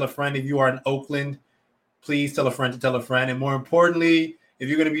friend to tell a friend. If you are in Oakland, please tell a friend to tell a friend. And more importantly, if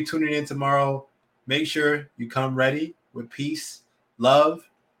you're going to be tuning in tomorrow, make sure you come ready with peace, love,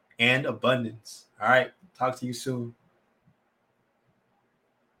 and abundance. All right. Talk to you soon.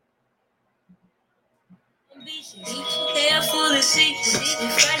 They are full of secrets.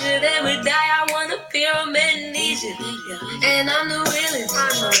 If I should ever die, I want a pyramid in Egypt. And I'm the realest.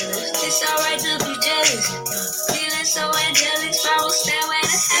 It's alright to be jealous. Feeling so angelic, I will stairway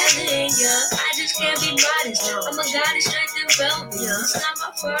to heaven. I just can't be modest. I'm a goddess strength and velvet. It's not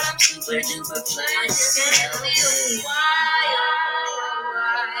my fault, I'm super duper fly. I just can't help it.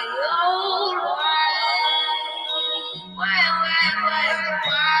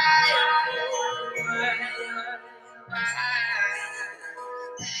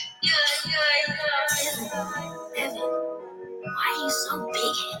 Evan, why are you so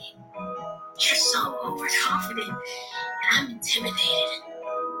big-headed? You're so overconfident, and I'm intimidated.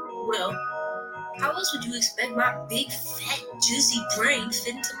 Well, how else would you expect my big, fat, juicy brain to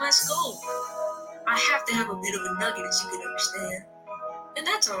fit into my skull? I have to have a bit of a nugget that you can understand. And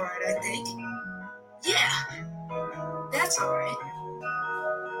that's alright, I think. Yeah, that's alright.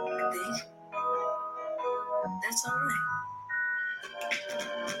 I think. That's alright.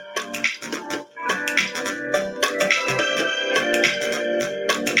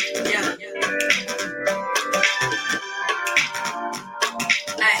 Yeah.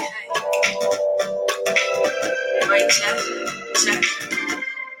 Hey. Mic check.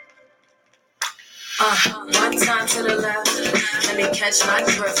 One time to the left. Let me catch my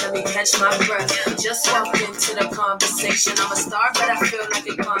breath. Just walked into the conversation. I'm a star, but I feel like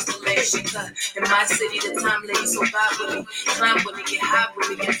a constellation. In my city, the time lady so bad with me. Climb with me, get high with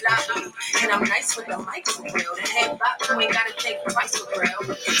me, get fly with me. And I'm nice with the mic for real. The head back, you ain't gotta think twice for real.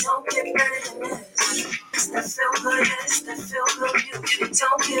 It don't get better than this. That feel good, yes, that feel good. It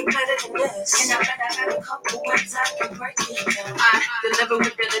don't get better than this. And I bet I got a couple words I can break it down. I deliver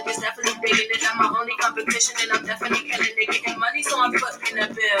with diligence, definitely digging it. I'm my only competition, and I'm definitely killing it. Getting money, so I'm putting a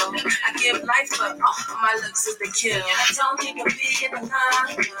bill. I give life, but my looks is the kill. I don't need to be in the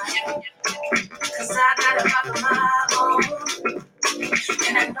line, cause I got a pop of my own.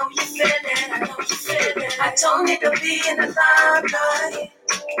 And I know you feel it, I don't need to be in the limelight,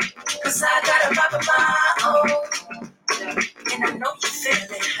 cause I got a pop of my own. And I know you feel it,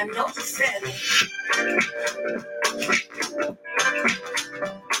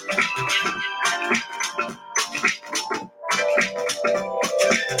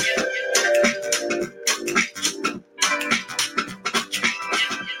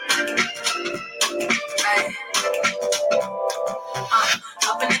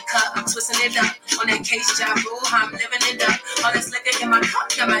 Up in the cup, I'm twisting it up. On that case job rule, I'm living it up. All this liquor in my cup,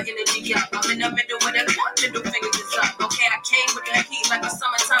 got my energy up. I'm in the middle with a clock, middle fingers is up. Okay, I came with the heat like a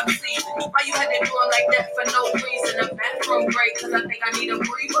summertime season. Why you had to do it like that for no reason? A bathroom break, cause I think I need a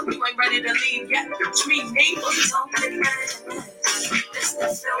breather. You ain't ready to leave yet, bitch, me neither. Don't get better than this. This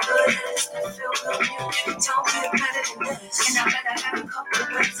that feel good, this that feel good music. Don't get better than this. And I better have a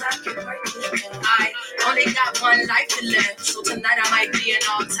couple ways I can break it. I only got one life to live, so tonight I might be in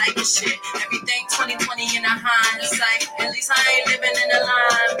all type of shit. Everything 2020 in a hindsight. At least I ain't living in the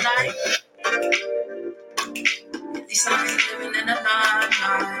limelight. At least I ain't living in the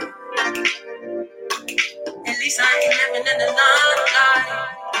limelight. At least I ain't living in the limelight.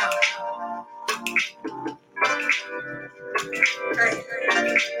 Hey.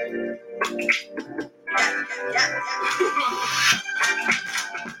 Yeah.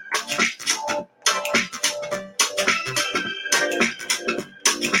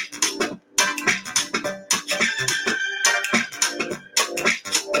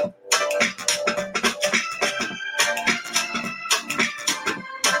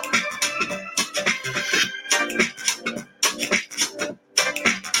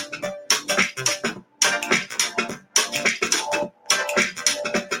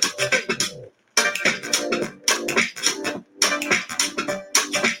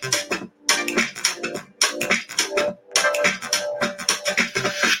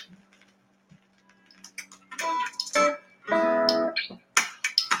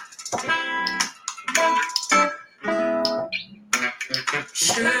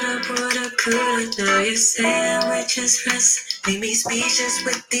 Shoulda, woulda, coulda, now you're saying we're just friends. Leave me speechless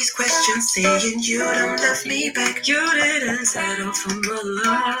with these questions, saying you don't love me back. You didn't settle for my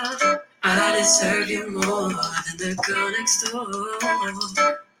love. I deserve you more than the girl next door.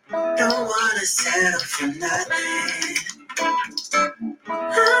 Don't wanna settle for nothing.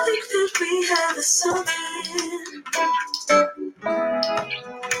 I think that we have a something.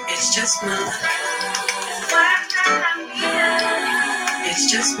 It's just my love.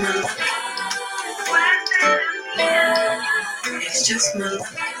 It's just my love. It's just my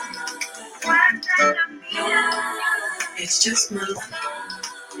love. It's just my love.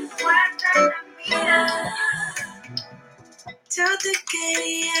 Yo te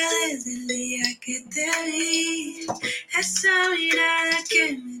quería desde el día que te vi. Esa mirada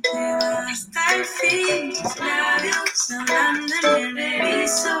que me lleva hasta el fin. Tus labios hablando en el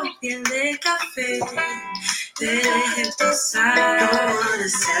erizo, piel de café. Te dejé pasar. Don't wanna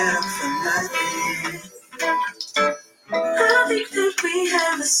settle for nothing. I think that we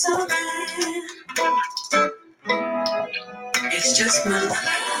have a something. It's just my love.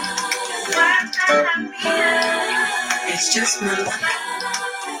 It's just my love.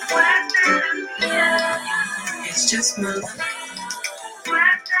 It's just my love.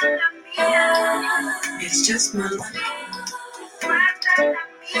 It's just my love.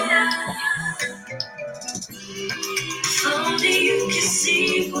 Only you can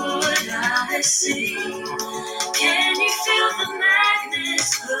see what I see. Can you feel the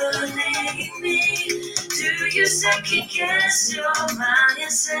madness pulling me? Do you second guess your mind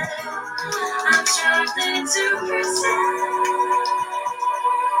yourself? I'm trying to pretend.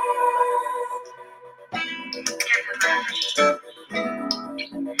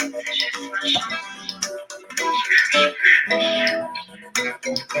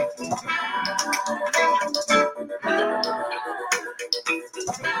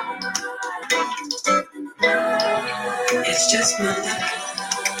 It's just my love.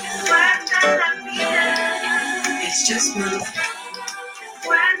 It's just my love.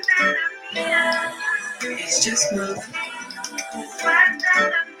 It's just my love.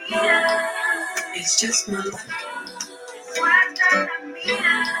 It's just my love.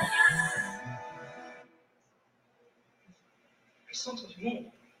 Le centre du monde.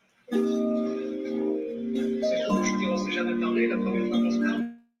 C'est fou, je ne t'ai jamais parlé la première fois qu'on se parle.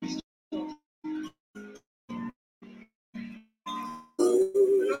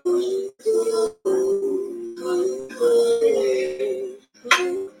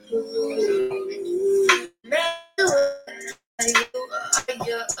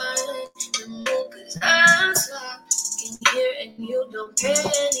 And you don't pay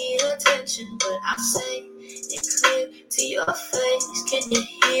any attention, but I say it clear to your face. Can you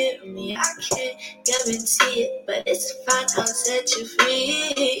hear me? I can't guarantee it, but it's fine. I'll set you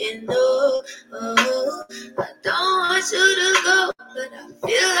free. And no, I don't want you to go, but I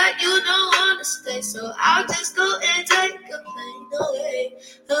feel like you don't want to stay. So I'll just go and take a plane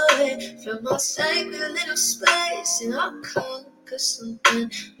away from our sacred little space, and I'll conquer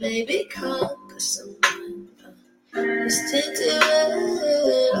something, maybe conquer someone. It's tinted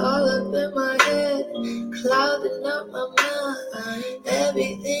red, all up in my head, clouding up my mind.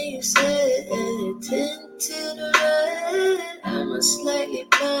 Everything you said, tinted red. I'm slightly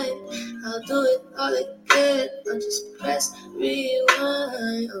blind. I'll do it all again. I'll just press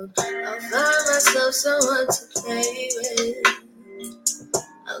my own. I'll find myself someone to play with.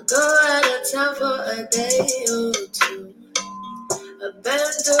 I'll go out of town for a day or two. A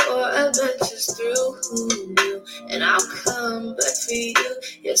bender or adventures through who knew. And I'll come back for you.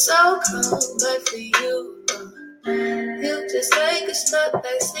 Yes, I'll come back for you. You just take a step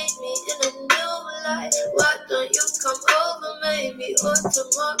back, see me in a new light. Why don't you come over maybe or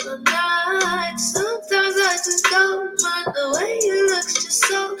tomorrow night? Sometimes I just don't mind the way you look, just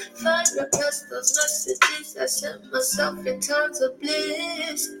so fun. Repress those messages I sent myself in times of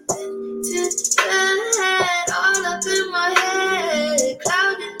bliss. Red all up in my head,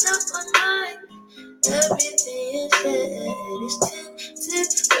 clouding up my mind. Everything you said is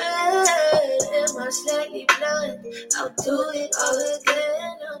tinted red. Am I slightly blind? I'll do it all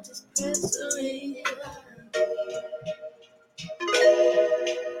again. I'll just press the rewind.